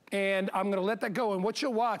 and I'm gonna let that go. And what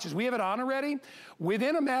you'll watch is we have it on already.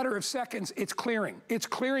 Within a matter of seconds, it's clearing. It's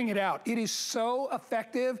clearing it out. It is so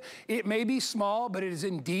effective. It may be small, but it is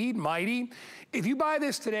indeed mighty. If you buy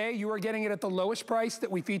this today, you are getting it at the lowest price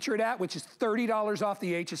that we feature it at, which is $30 off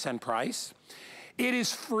the HSN price. It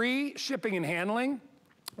is free shipping and handling.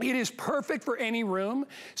 It is perfect for any room.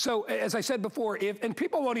 So as I said before, and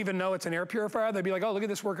people won't even know it's an air purifier. They'll be like, oh, look at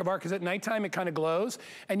this work of art, because at nighttime it kind of glows,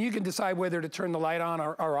 and you can decide whether to turn the light on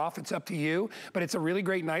or off. It's up to you, but it's a really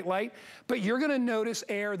great night light. But you're gonna notice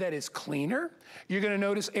air that is cleaner. You're gonna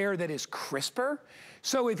notice air that is crisper.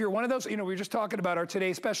 So if you're one of those, we were just talking about our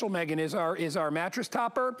today's special, Megan, is our mattress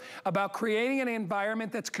topper, about creating an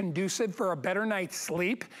environment that's conducive for a better night's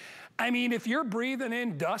sleep. I mean, if you're breathing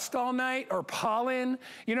in dust all night or pollen,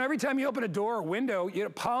 every time you open a door or window,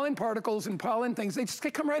 pollen particles and pollen things, they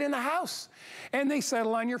come right in the house and they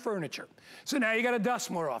settle on your furniture. So now you got to dust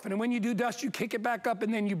more often. And when you do dust, you kick it back up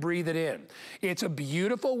and then you breathe it in. It's a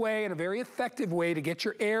beautiful way and a very effective way to get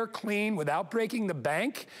your air clean without breaking the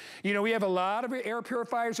bank. We have a lot of air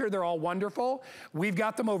purifiers here. They're all wonderful. We've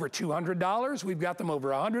got them over $200. We've got them over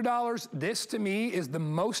 $100. This, to me, is the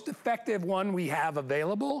most effective one we have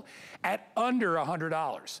available at under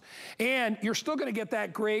 $100. And you're still gonna get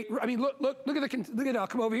that great, I mean, look at, I'll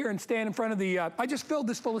come over here and stand in front of the, I just filled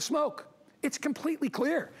this full of smoke. It's completely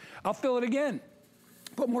clear. I'll fill it again.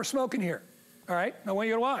 Put more smoke in here, all right? I want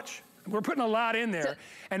you to watch. We're putting a lot in there.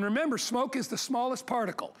 And remember, smoke is the smallest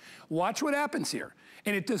particle. Watch what happens here.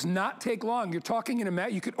 And it does not take long. You're talking in a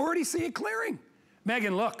mat, you could already see it clearing.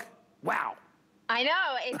 Megan, look, wow. I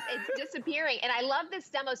know, it's disappearing. And I love this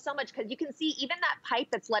demo so much because you can see even that pipe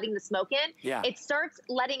that's letting the smoke in, it starts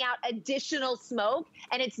letting out additional smoke,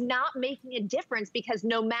 and it's not making a difference because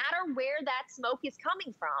no matter where that smoke is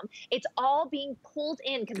coming from, it's all being pulled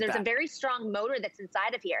in because there's a very strong motor that's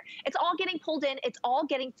inside of here. It's all getting pulled in, it's all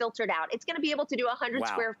getting filtered out. It's gonna be able to do a 100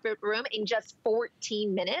 square foot room in just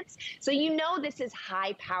 14 minutes. So this is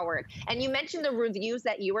high powered. And you mentioned the reviews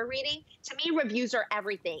that you were reading. To me, reviews are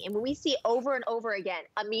everything. And when we see over and over again,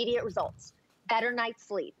 immediate results, better night's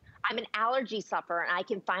sleep. I'm an allergy sufferer and I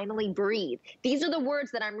can finally breathe. These are the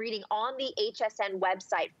words that I'm reading on the HSN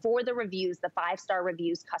website for the reviews, the 5-star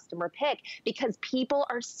reviews customer pick, because people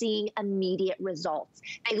are seeing immediate results.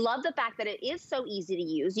 They love the fact that it is so easy to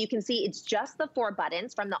use. You can see it's just the 4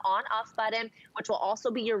 buttons, from the on-off button, which will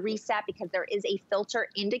also be your reset because there is a filter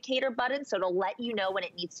indicator button, so it'll let you know when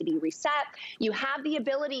it needs to be reset. You have the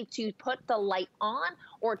ability to put the light on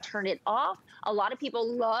or turn it off. A lot of people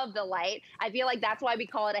love the light. I feel like that's why we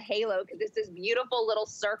call it a halo, because it's this beautiful little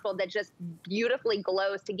circle that just beautifully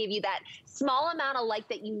glows to give you that small amount of light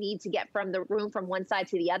that you need to get from the room from one side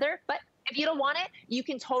to the other. But if you don't want it, you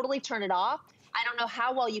can totally turn it off. I don't know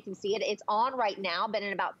how well you can see it. It's on right now, but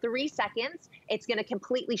in about 3 seconds, it's gonna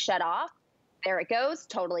completely shut off. There it goes,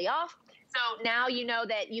 totally off. So now you know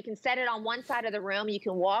that you can set it on one side of the room. You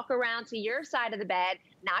can walk around to your side of the bed,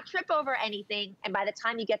 not trip over anything. And by the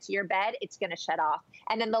time you get to your bed, it's going to shut off.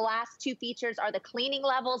 And then the last 2 features are the cleaning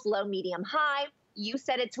levels, low, medium, high. You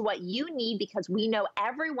set it to what you need because we know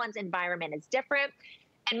everyone's environment is different.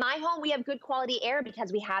 In my home, we have good quality air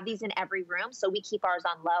because we have these in every room, so we keep ours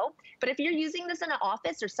on low. But if you're using this in an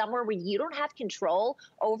office or somewhere where you don't have control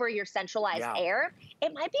over your centralized air,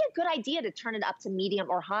 it might be a good idea to turn it up to medium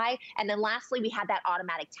or high. And then lastly, we have that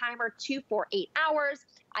automatic timer, 2, 4, 8 hours.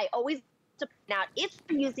 I always now, if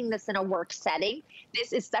you're using this in a work setting,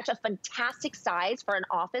 this is such a fantastic size for an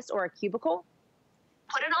office or a cubicle.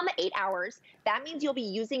 Put it on the 8 hours. That means you'll be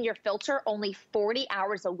using your filter only 40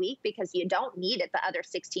 hours a week because you don't need it the other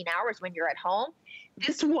 16 hours when you're at home.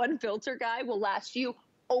 This one filter, guy, will last you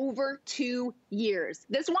over 2 years.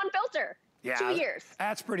 This one filter. Yeah, 2 years.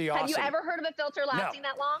 That's pretty awesome. Have you ever heard of a filter lasting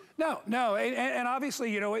that long? No, and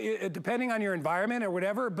obviously, depending on your environment or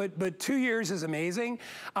whatever, but 2 years is amazing.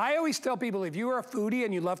 I always tell people, if you are a foodie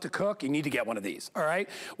and you love to cook, you need to get one of these, all right?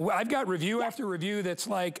 I've got review after review that's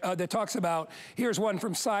like, that talks about, here's one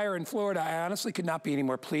from Sire in Florida. I honestly could not be any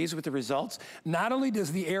more pleased with the results. Not only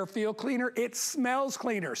does the air feel cleaner, it smells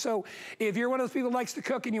cleaner. So if you're one of those people who likes to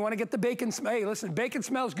cook and you want to get the bacon, hey, listen, bacon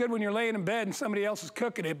smells good when you're laying in bed and somebody else is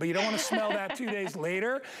cooking it, but you don't want to smell that 2 days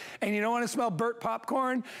later, and you don't want to smell burnt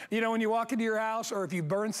popcorn, when you walk into your house, or if you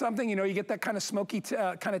burn something, you get that kind of smoky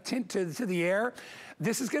kind of tint to the air.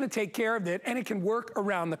 This is going to take care of it, and it can work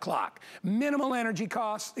around the clock. Minimal energy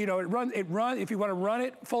costs. If you want to run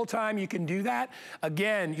it full time, you can do that.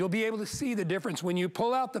 Again, you'll be able to see the difference when you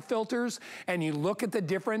pull out the filters and you look at the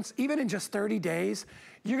difference. Even in just 30 days,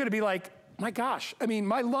 you're going to be like, my gosh, I mean,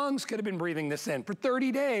 my lungs could have been breathing this in. For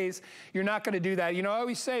 30 days, you're not gonna do that. You know, I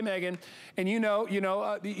always say, Megan, and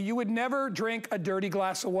you would never drink a dirty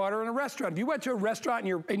glass of water in a restaurant. If you went to a restaurant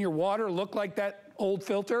and your water looked like that old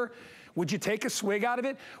filter, would you take a swig out of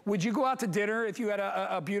it? Would you go out to dinner if you had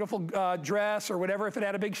a beautiful dress or whatever, if it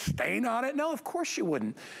had a big stain on it? No, of course you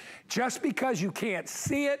wouldn't. Just because you can't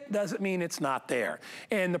see it doesn't mean it's not there.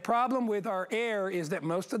 And the problem with our air is that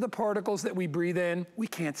most of the particles that we breathe in, we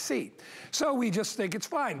can't see. So we just think it's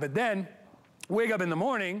fine. But then, wake up in the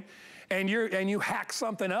morning, and you hack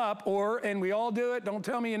something up, and we all do it, don't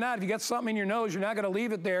tell me you're not. If you got something in your nose, you're not gonna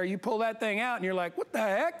leave it there. You pull that thing out and you're like, what the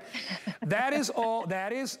heck?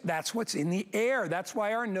 That's what's in the air. That's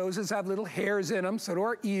why our noses have little hairs in them, so do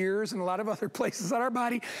our ears and a lot of other places on our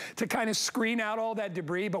body to kind of screen out all that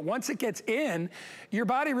debris. But once it gets in, your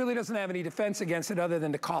body really doesn't have any defense against it other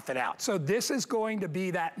than to cough it out. So this is going to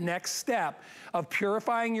be that next step of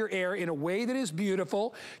purifying your air in a way that is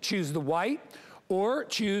beautiful. Choose the white, or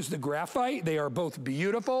choose the graphite. They are both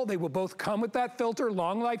beautiful. They will both come with that filter,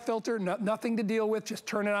 long life filter, nothing to deal with, just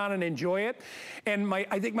turn it on and enjoy it. And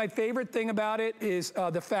I think my favorite thing about it is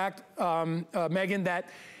the fact, Megan, that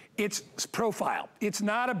it's profile. It's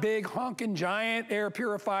not a big honking giant air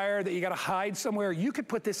purifier that you gotta hide somewhere. You could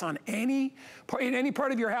put this on in any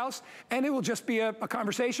part of your house and it will just be a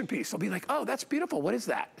conversation piece. They'll be like, oh, that's beautiful, what is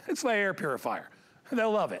that? It's my air purifier.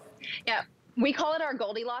 They'll love it. Yeah. We call it our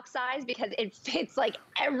Goldilocks size because it fits like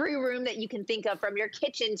every room that you can think of, from your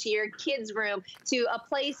kitchen to your kids' room, to a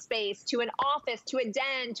play space, to an office, to a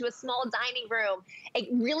den, to a small dining room. It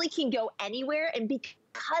really can go anywhere, and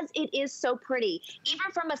because it is so pretty,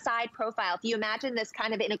 even from a side profile, if you imagine this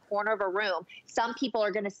kind of in a corner of a room, some people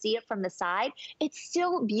are going to see it from the side. It's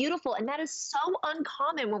still beautiful, and that is so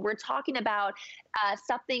uncommon when we're talking about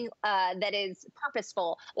something that is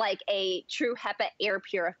purposeful, like a true HEPA air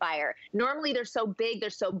purifier. Normally, they're so big, they're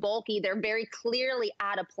so bulky, they're very clearly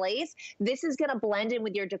out of place. This is going to blend in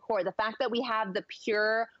with your decor. The fact that we have the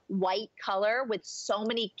pure white color with so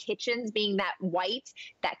many kitchens being that white,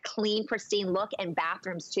 that clean, pristine look, and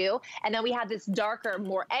bathrooms too. And then we have this darker,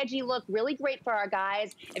 more edgy look, really great for our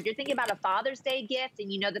guys. If you're thinking about a Father's Day gift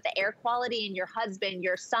and you know that the air quality in your husband,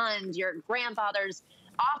 your sons, your grandfather's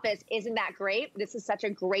office isn't that great, this is such a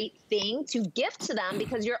great thing to gift to them,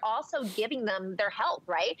 because you're also giving them their health,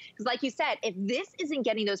 right? Because like you said, if this isn't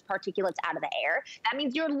getting those particulates out of the air, that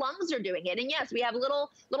means your lungs are doing it. And yes, we have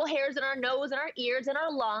little hairs in our nose and our ears and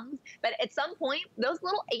our lungs, but at some point, those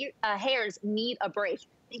little hairs need a break,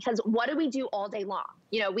 because what do we do all day long?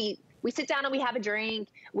 You know, we sit down and we have a drink,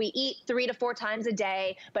 we eat 3 to 4 times a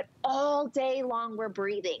day, but all day long we're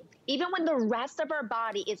breathing. Even when the rest of our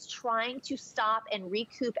body is trying to stop and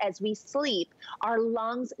recoup as we sleep, our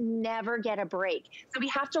lungs never get a break. So we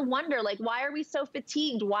have to wonder, like, why are we so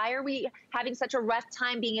fatigued? Why are we having such a rough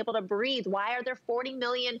time being able to breathe? Why are there 40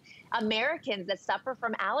 million Americans that suffer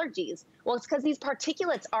from allergies? Well, it's because these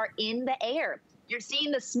particulates are in the air. You're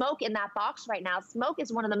seeing the smoke in that box right now. Smoke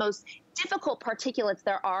is one of the most difficult particulates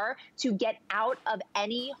there are to get out of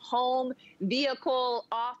any home, vehicle,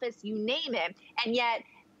 office, you name it. And yet,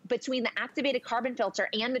 between the activated carbon filter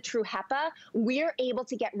and the true HEPA, we're able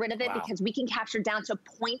to get rid of it because we can capture down to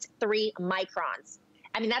 0.3 microns.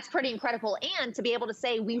 I mean, that's pretty incredible. And to be able to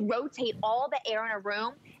say we rotate all the air in a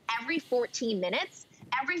room every 14 minutes,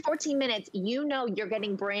 every 14 minutes, you know you're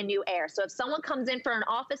getting brand new air. So if someone comes in for an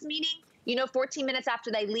office meeting, you know 14 minutes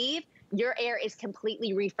after they leave, your air is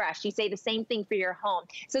completely refreshed. You say the same thing for your home.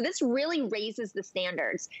 So this really raises the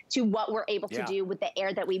standards to what we're able to do with the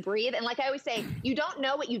air that we breathe. And like I always say, you don't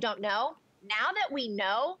know what you don't know. Now that we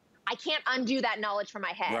know, I can't undo that knowledge from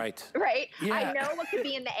my head. Right? Yeah. I know what could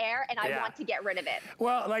be in the air, and I want to get rid of it.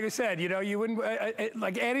 Well, like I said, you know, you wouldn't,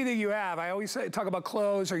 like anything you have, I always talk about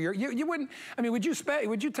clothes, or you wouldn't, I mean, would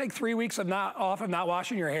you take 3 weeks off of not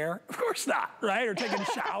washing your hair? Of course not, right? Or taking a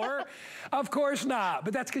shower? Of course not,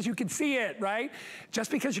 but that's because you can see it, right?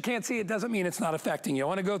 Just because you can't see it doesn't mean it's not affecting you. I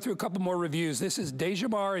want to go through a couple more reviews. This is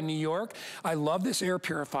Dejamar in New York. I love this air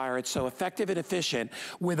purifier. It's so effective and efficient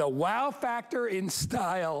with a wow factor in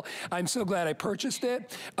style. I'm so glad I purchased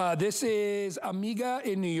it. This is Amiga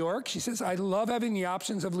in New York. She says, I love having the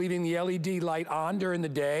options of leaving the LED light on during the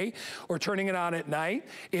day or turning it on at night.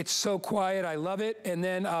 It's so quiet, I love it. And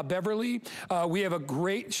then Beverly, we have a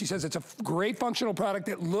great, she says it's a great functional product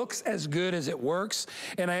that looks as good as it works.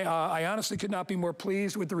 And I honestly could not be more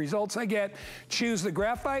pleased with the results I get. Choose the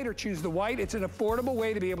graphite or choose the white. It's an affordable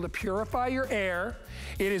way to be able to purify your air.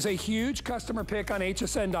 It is a huge customer pick on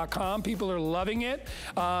hsn.com. People are loving it.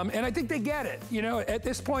 And I think they get it. You know, at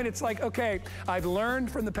this point, it's like, okay, I've learned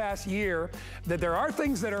from the past year that there are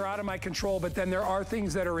things that are out of my control, but then there are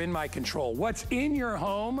things that are in my control. What's in your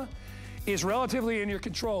home is relatively in your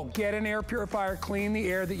control. Get an air purifier, clean the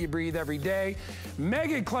air that you breathe every day.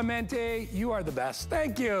 Megan Clemente, you are the best.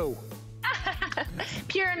 Thank you.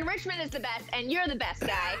 Pure enrichment is the best, and you're the best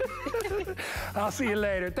guy. I'll see you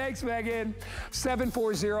later. Thanks, Megan.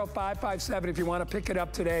 740-557 if you want to pick it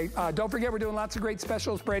up today. Don't forget, we're doing lots of great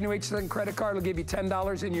specials. Brand new HSN credit card will give you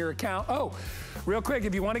 $10 in your account. Oh, real quick,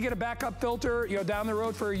 if you want to get a backup filter, you know, down the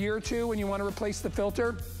road for a year or two and you want to replace the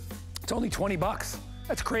filter, it's only 20 bucks.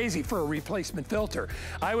 That's crazy for a replacement filter.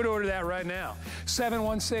 I would order that right now.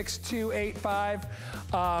 716-285.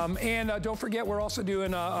 And don't forget, we're also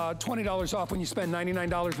doing $20 off when you spend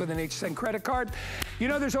 $99 with an HSN credit card. You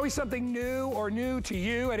know, there's always something new or new to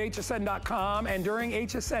you at hsn.com. And during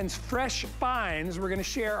HSN's Fresh Finds, we're going to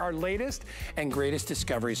share our latest and greatest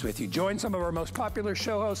discoveries with you. Join some of our most popular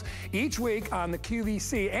show hosts each week on the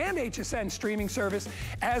QVC and HSN streaming service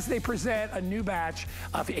as they present a new batch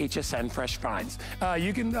of HSN Fresh Finds.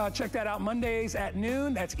 You can check that out Mondays at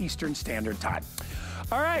noon. That's Eastern Standard Time.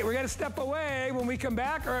 All right, we're going to step away. When we come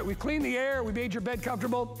back, all right, we've cleaned the air, we made your bed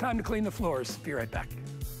comfortable. Time to clean the floors. Be right back.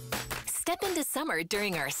 Step into summer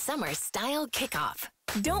during our Summer Style Kickoff.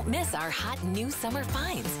 Don't miss our hot new summer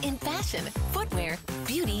finds in fashion, footwear,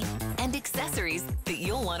 beauty, and accessories that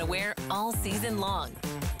you'll want to wear all season long.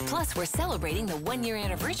 Plus, we're celebrating the 1-year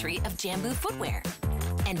anniversary of Jambu Footwear.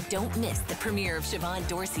 And don't miss the premiere of Siobhan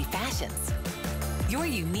Dorsey Fashions. Your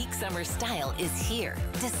unique summer style is here.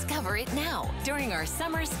 Discover it now during our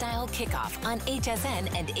Summer Style Kickoff on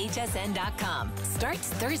HSN and hsn.com. Starts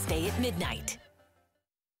Thursday at midnight.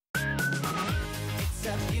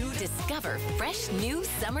 Discover fresh new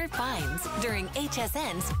summer finds during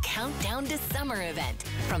HSN's Countdown to Summer event.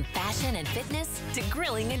 From fashion and fitness to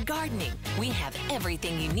grilling and gardening, we have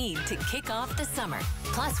everything you need to kick off the summer.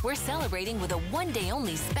 Plus, we're celebrating with a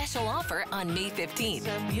one-day-only special offer on May 15th.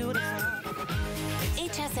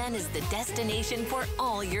 HSN is the destination for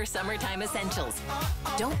all your summertime essentials.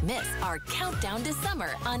 Don't miss our Countdown to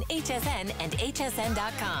Summer on HSN and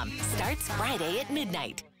hsn.com. Starts Friday at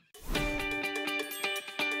midnight.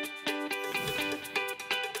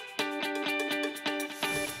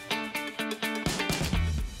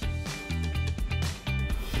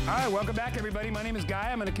 All right, welcome back, everybody. My name is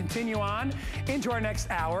Guy. I'm going to continue on into our next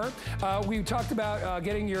hour. We talked about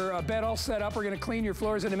getting your bed all set up. We're going to clean your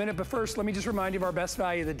floors in a minute. But first, let me just remind you of our best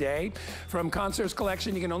value of the day. From Concert's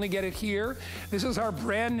Collection, you can only get it here. This is our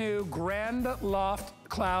brand new Grand Loft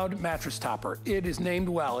Cloud mattress topper. It is named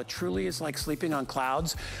well. It truly is like sleeping on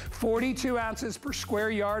clouds. 42 ounces per square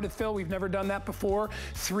yard of fill. We've never done that before.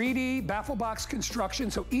 3D baffle box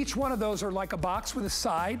construction. So each one of those are like a box with a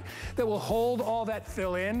side that will hold all that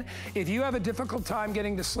fill in. If you have a difficult time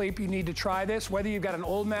getting to sleep, you need to try this. Whether you've got an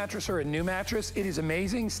old mattress or a new mattress, it is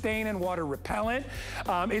amazing. Stain and water repellent.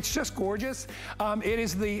 It's just gorgeous. It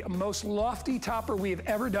is the most lofty topper we have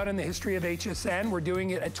ever done in the history of HSN. We're doing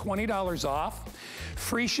it at $20 off.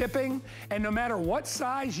 Free shipping, and no matter what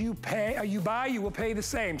size you buy, you will pay the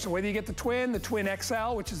same. So whether you get the Twin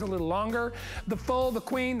XL, which is a little longer, the Full, the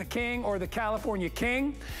Queen, the King, or the California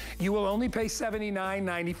King, you will only pay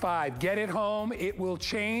 $79.95. Get it home. It will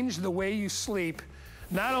change the way you sleep.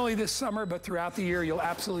 Not only this summer, but throughout the year. You'll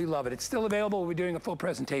absolutely love it. It's still available. We'll be doing a full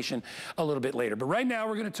presentation a little bit later. But right now,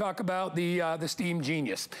 we're going to talk about the Steam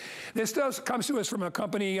Genius. This comes to us from a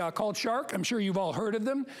company called Shark. I'm sure you've all heard of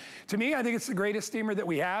them. To me, I think it's the greatest steamer that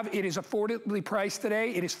we have. It is affordably priced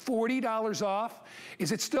today. It is $40 off.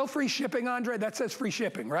 Is it still free shipping, Andre? That says free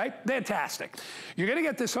shipping, right? Fantastic. You're going to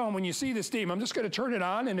get this home when you see the steam. I'm just going to turn it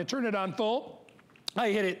on, and to turn it on full,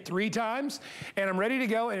 I hit it 3 times and I'm ready to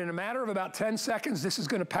go, and in a matter of about 10 seconds, this is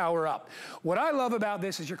gonna power up. What I love about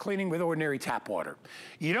this is you're cleaning with ordinary tap water.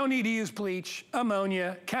 You don't need to use bleach,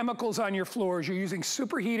 ammonia, chemicals on your floors. You're using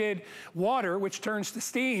superheated water, which turns to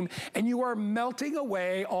steam, and you are melting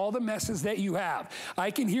away all the messes that you have.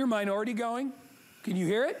 I can hear mine already going. Can you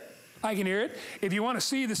hear it? I can hear it. If you wanna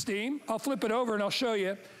see the steam, I'll flip it over and I'll show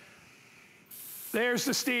you. There's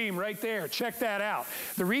the steam right there. Check that out.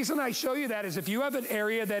 The reason I show you that is if you have an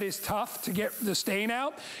area that is tough to get the stain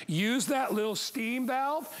out, use that little steam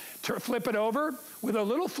valve to flip it over. With a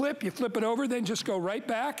little flip, you flip it over, then just go right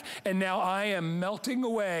back, and now I am melting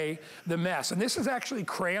away the mess. And this is actually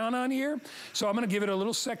crayon on here, so I'm gonna give it a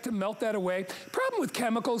little sec to melt that away. The problem with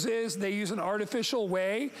chemicals is they use an artificial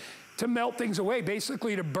way to melt things away,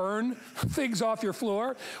 basically to burn things off your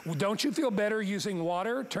floor. Don't you feel better using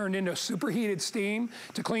water turned into superheated steam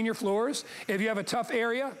to clean your floors? If you have a tough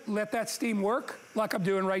area, let that steam work, like I'm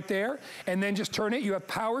doing right there, and then just turn it. You have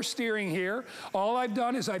power steering here. All I've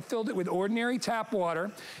done is I've filled it with ordinary tap water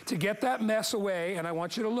to get that mess away, and I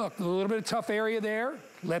want you to look, a little bit of tough area there,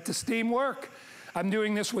 let the steam work. I'm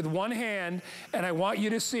doing this with one hand, and I want you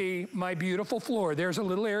to see my beautiful floor. There's a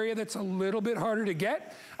little area that's a little bit harder to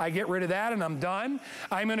get. I get rid of that, and I'm done.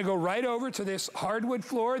 I'm gonna go right over to this hardwood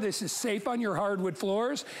floor. This is safe on your hardwood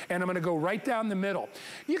floors, and I'm gonna go right down the middle.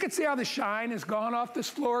 You can see how the shine has gone off this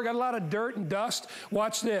floor. Got a lot of dirt and dust.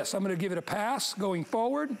 Watch this. I'm gonna give it a pass going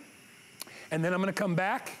forward, and then I'm gonna come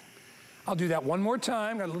back. I'll do that one more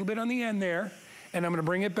time. Got a little bit on the end there, and I'm gonna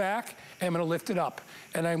bring it back, and I'm gonna lift it up,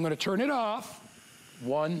 and I'm gonna turn it off.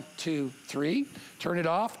 1, 2, 3, turn it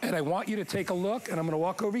off, and I want you to take a look, and I'm gonna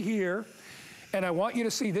walk over here, and I want you to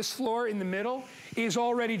see this floor in the middle is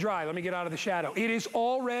already dry. Let me get out of the shadow. It is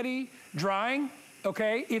already drying,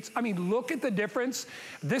 okay? I mean, look at the difference.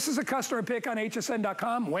 This is a customer pick on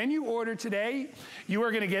hsn.com. When you order today, you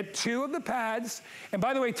are gonna get 2 of the pads, and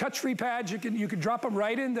by the way, touch-free pads, you can drop them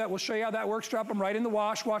right in, we'll show you how that works, drop them right in the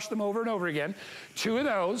wash them over and over again. 2 of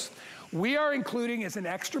those. We are including as an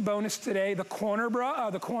extra bonus today the corner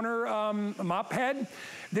mop head.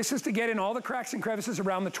 This is to get in all the cracks and crevices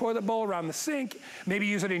around the toilet bowl, around the sink, maybe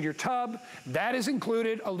use it in your tub. That is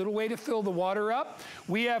included, a little way to fill the water up.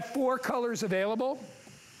 We have 4 colors available.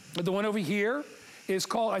 The one over here is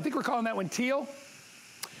called, I think we're calling that one teal.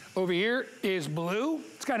 Over here is blue.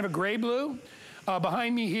 It's kind of a gray blue.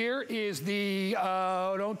 Behind me here is the,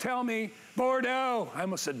 don't tell me, Bordeaux. I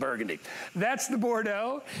almost said burgundy. That's the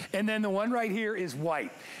Bordeaux. And then the one right here is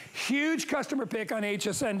white. Huge customer pick on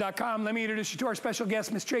hsn.com. Let me introduce you to our special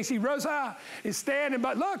guest, Miss Tracy Rosa is standing,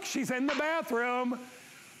 but look, she's in the bathroom.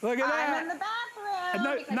 Look at that. I'm in the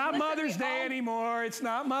bathroom. No, not Mother's Day anymore. It's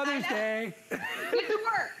not Mother's Day. Get to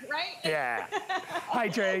work, right? Yeah. Hi,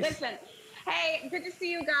 Trace. Listen. Hey, good to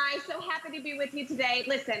see you guys. So happy to be with you today.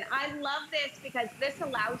 Listen, I love this because this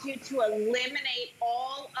allows you to eliminate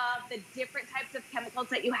all of the different types of chemicals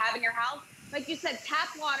that you have in your house. Like you said, tap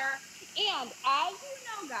water. And as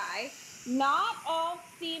you know, guys, not all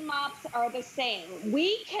steam mops are the same.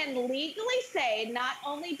 We can legally say not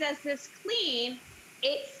only does this clean,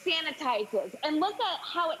 it sanitizes. And look at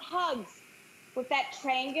how it hugs. With that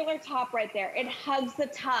triangular top right there, it hugs the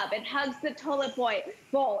tub, it hugs the toilet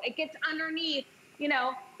bowl, it gets underneath, you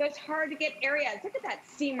know, those hard to get areas. Look at that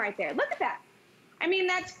steam right there, look at that. I mean,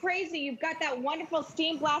 that's crazy. You've got that wonderful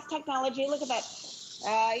steam blast technology. Look at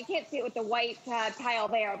that. You can't see it with the white tile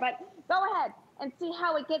there, but go ahead and see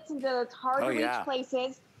how it gets into those hard to reach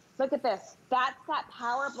places. Look at this, that's that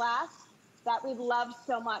power blast that we love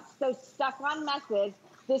so much. So stuck on messes,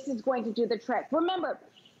 this is going to do the trick. Remember,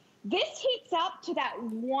 this heats up to that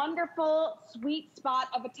wonderful sweet spot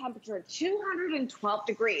of a temperature, 212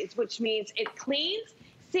 degrees, which means it cleans,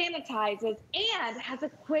 sanitizes, and has a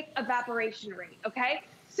quick evaporation rate, okay?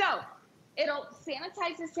 So it'll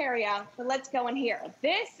sanitize this area, but let's go in here.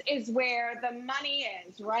 This is where the money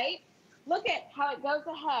is, right? Look at how it goes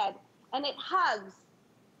ahead and it hugs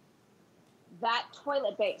that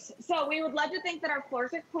toilet base. So we would love to think that our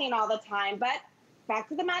floors are clean all the time, but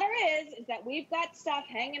fact of the matter is that we've got stuff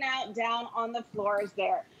hanging out down on the floors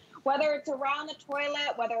there. Whether it's around the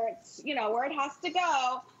toilet, whether it's, you know, where it has to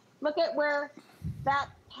go, look at where that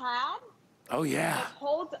pad it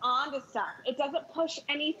holds on to stuff. It doesn't push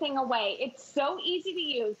anything away. It's so easy to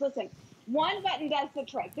use. Listen, one button does the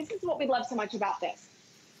trick. This is what we love so much about this.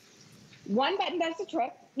 One button does the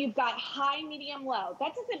trick. You've got high, medium, low.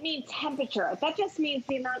 That doesn't mean temperature. That just means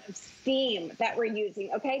the amount of steam that we're using,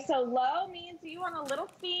 okay? So low means you want a little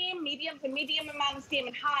steam, medium, the medium amount of steam,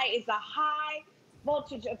 and high is the high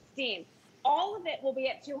voltage of steam. All of it will be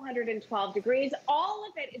at 212 degrees. All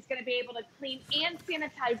of it is gonna be able to clean and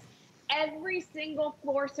sanitize every single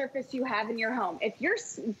floor surface you have in your home. If your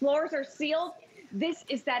floors are sealed, this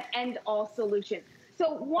is that end-all solution.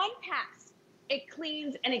 So one pass. It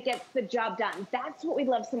cleans and it gets the job done. That's what we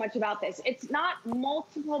love so much about this. It's not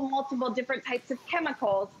multiple different types of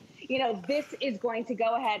chemicals. You know, this is going to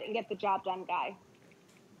go ahead and get the job done, guy.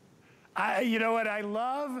 You know what I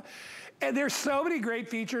love? And there's so many great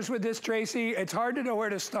features with this, Tracy. It's hard to know where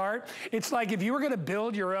to start. It's like if you were gonna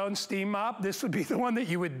build your own steam mop, this would be the one that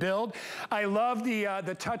you would build. I love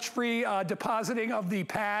the touch-free depositing of the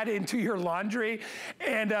pad into your laundry.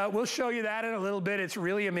 And we'll show you that in a little bit. It's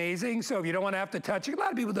really amazing. So if you don't wanna have to touch it, a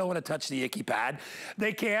lot of people don't wanna touch the icky pad.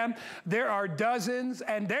 They can. There are dozens,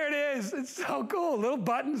 and there it is. It's so cool. Little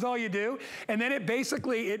buttons, all you do. And then it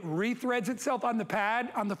basically, it rethreads itself on the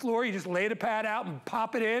pad, on the floor. You just lay the pad out and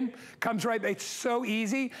pop it in. Comes right, it's so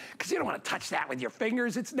easy, because you don't want to touch that with your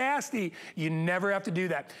fingers. It's nasty. You never have to do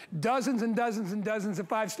that. Dozens and dozens and dozens of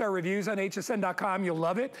 5-star reviews on hsn.com. You'll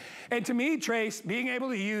love it. And to me, Trace, being able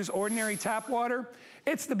to use ordinary tap water,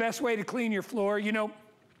 it's the best way to clean your floor. You know,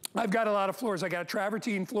 I've got a lot of floors. I got a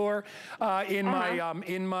travertine floor in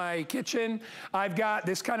my kitchen. I've got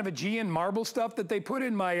this kind of Aegean marble stuff that they put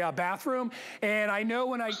in my bathroom. And I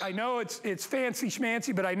know I know it's fancy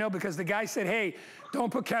schmancy, but I know because the guy said, hey, don't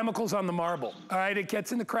put chemicals on the marble. All right, it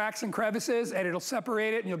gets in the cracks and crevices and it'll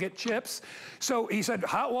separate it and you'll get chips. So he said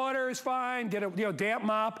hot water is fine, get a damp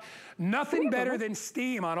mop. Nothing better than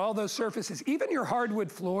steam on all those surfaces. Even your hardwood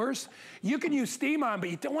floors, you can use steam on, but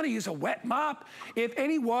you don't want to use a wet mop. If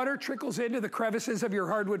any water trickles into the crevices of your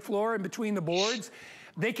hardwood floor in between the boards,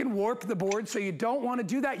 they can warp the board, so you don't want to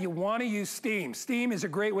do that. You want to use steam. Steam is a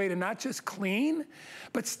great way to not just clean,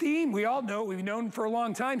 but steam, we all know, we've known for a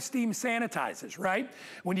long time, steam sanitizes, right?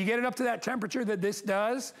 When you get it up to that temperature that this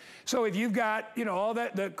does, so if you've got, all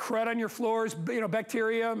that, the crud on your floors,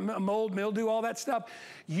 bacteria, mold, mildew, all that stuff,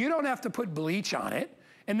 you don't have to put bleach on it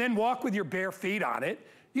and then walk with your bare feet on it.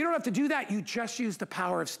 You don't have to do that. You just use the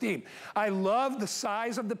power of steam. I love the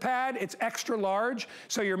size of the pad. It's extra large,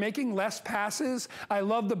 so you're making less passes. I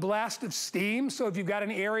love the blast of steam. So if you've got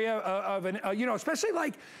an area of an, especially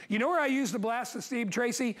like, where I use the blast of steam,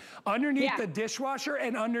 Tracy? Underneath the dishwasher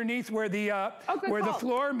and underneath where the the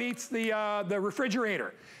floor meets the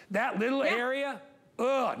refrigerator. That little area,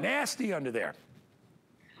 nasty under there.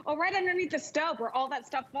 Oh, right underneath the stove where all that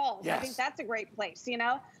stuff falls. Yes. I think that's a great place,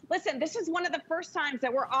 Listen, this is one of the first times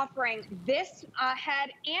that we're offering this head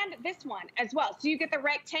and this one as well. So you get the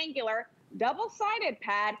rectangular double-sided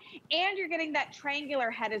pad and you're getting that triangular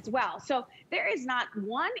head as well. So there is not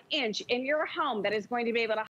 1 inch in your home that is going to be able to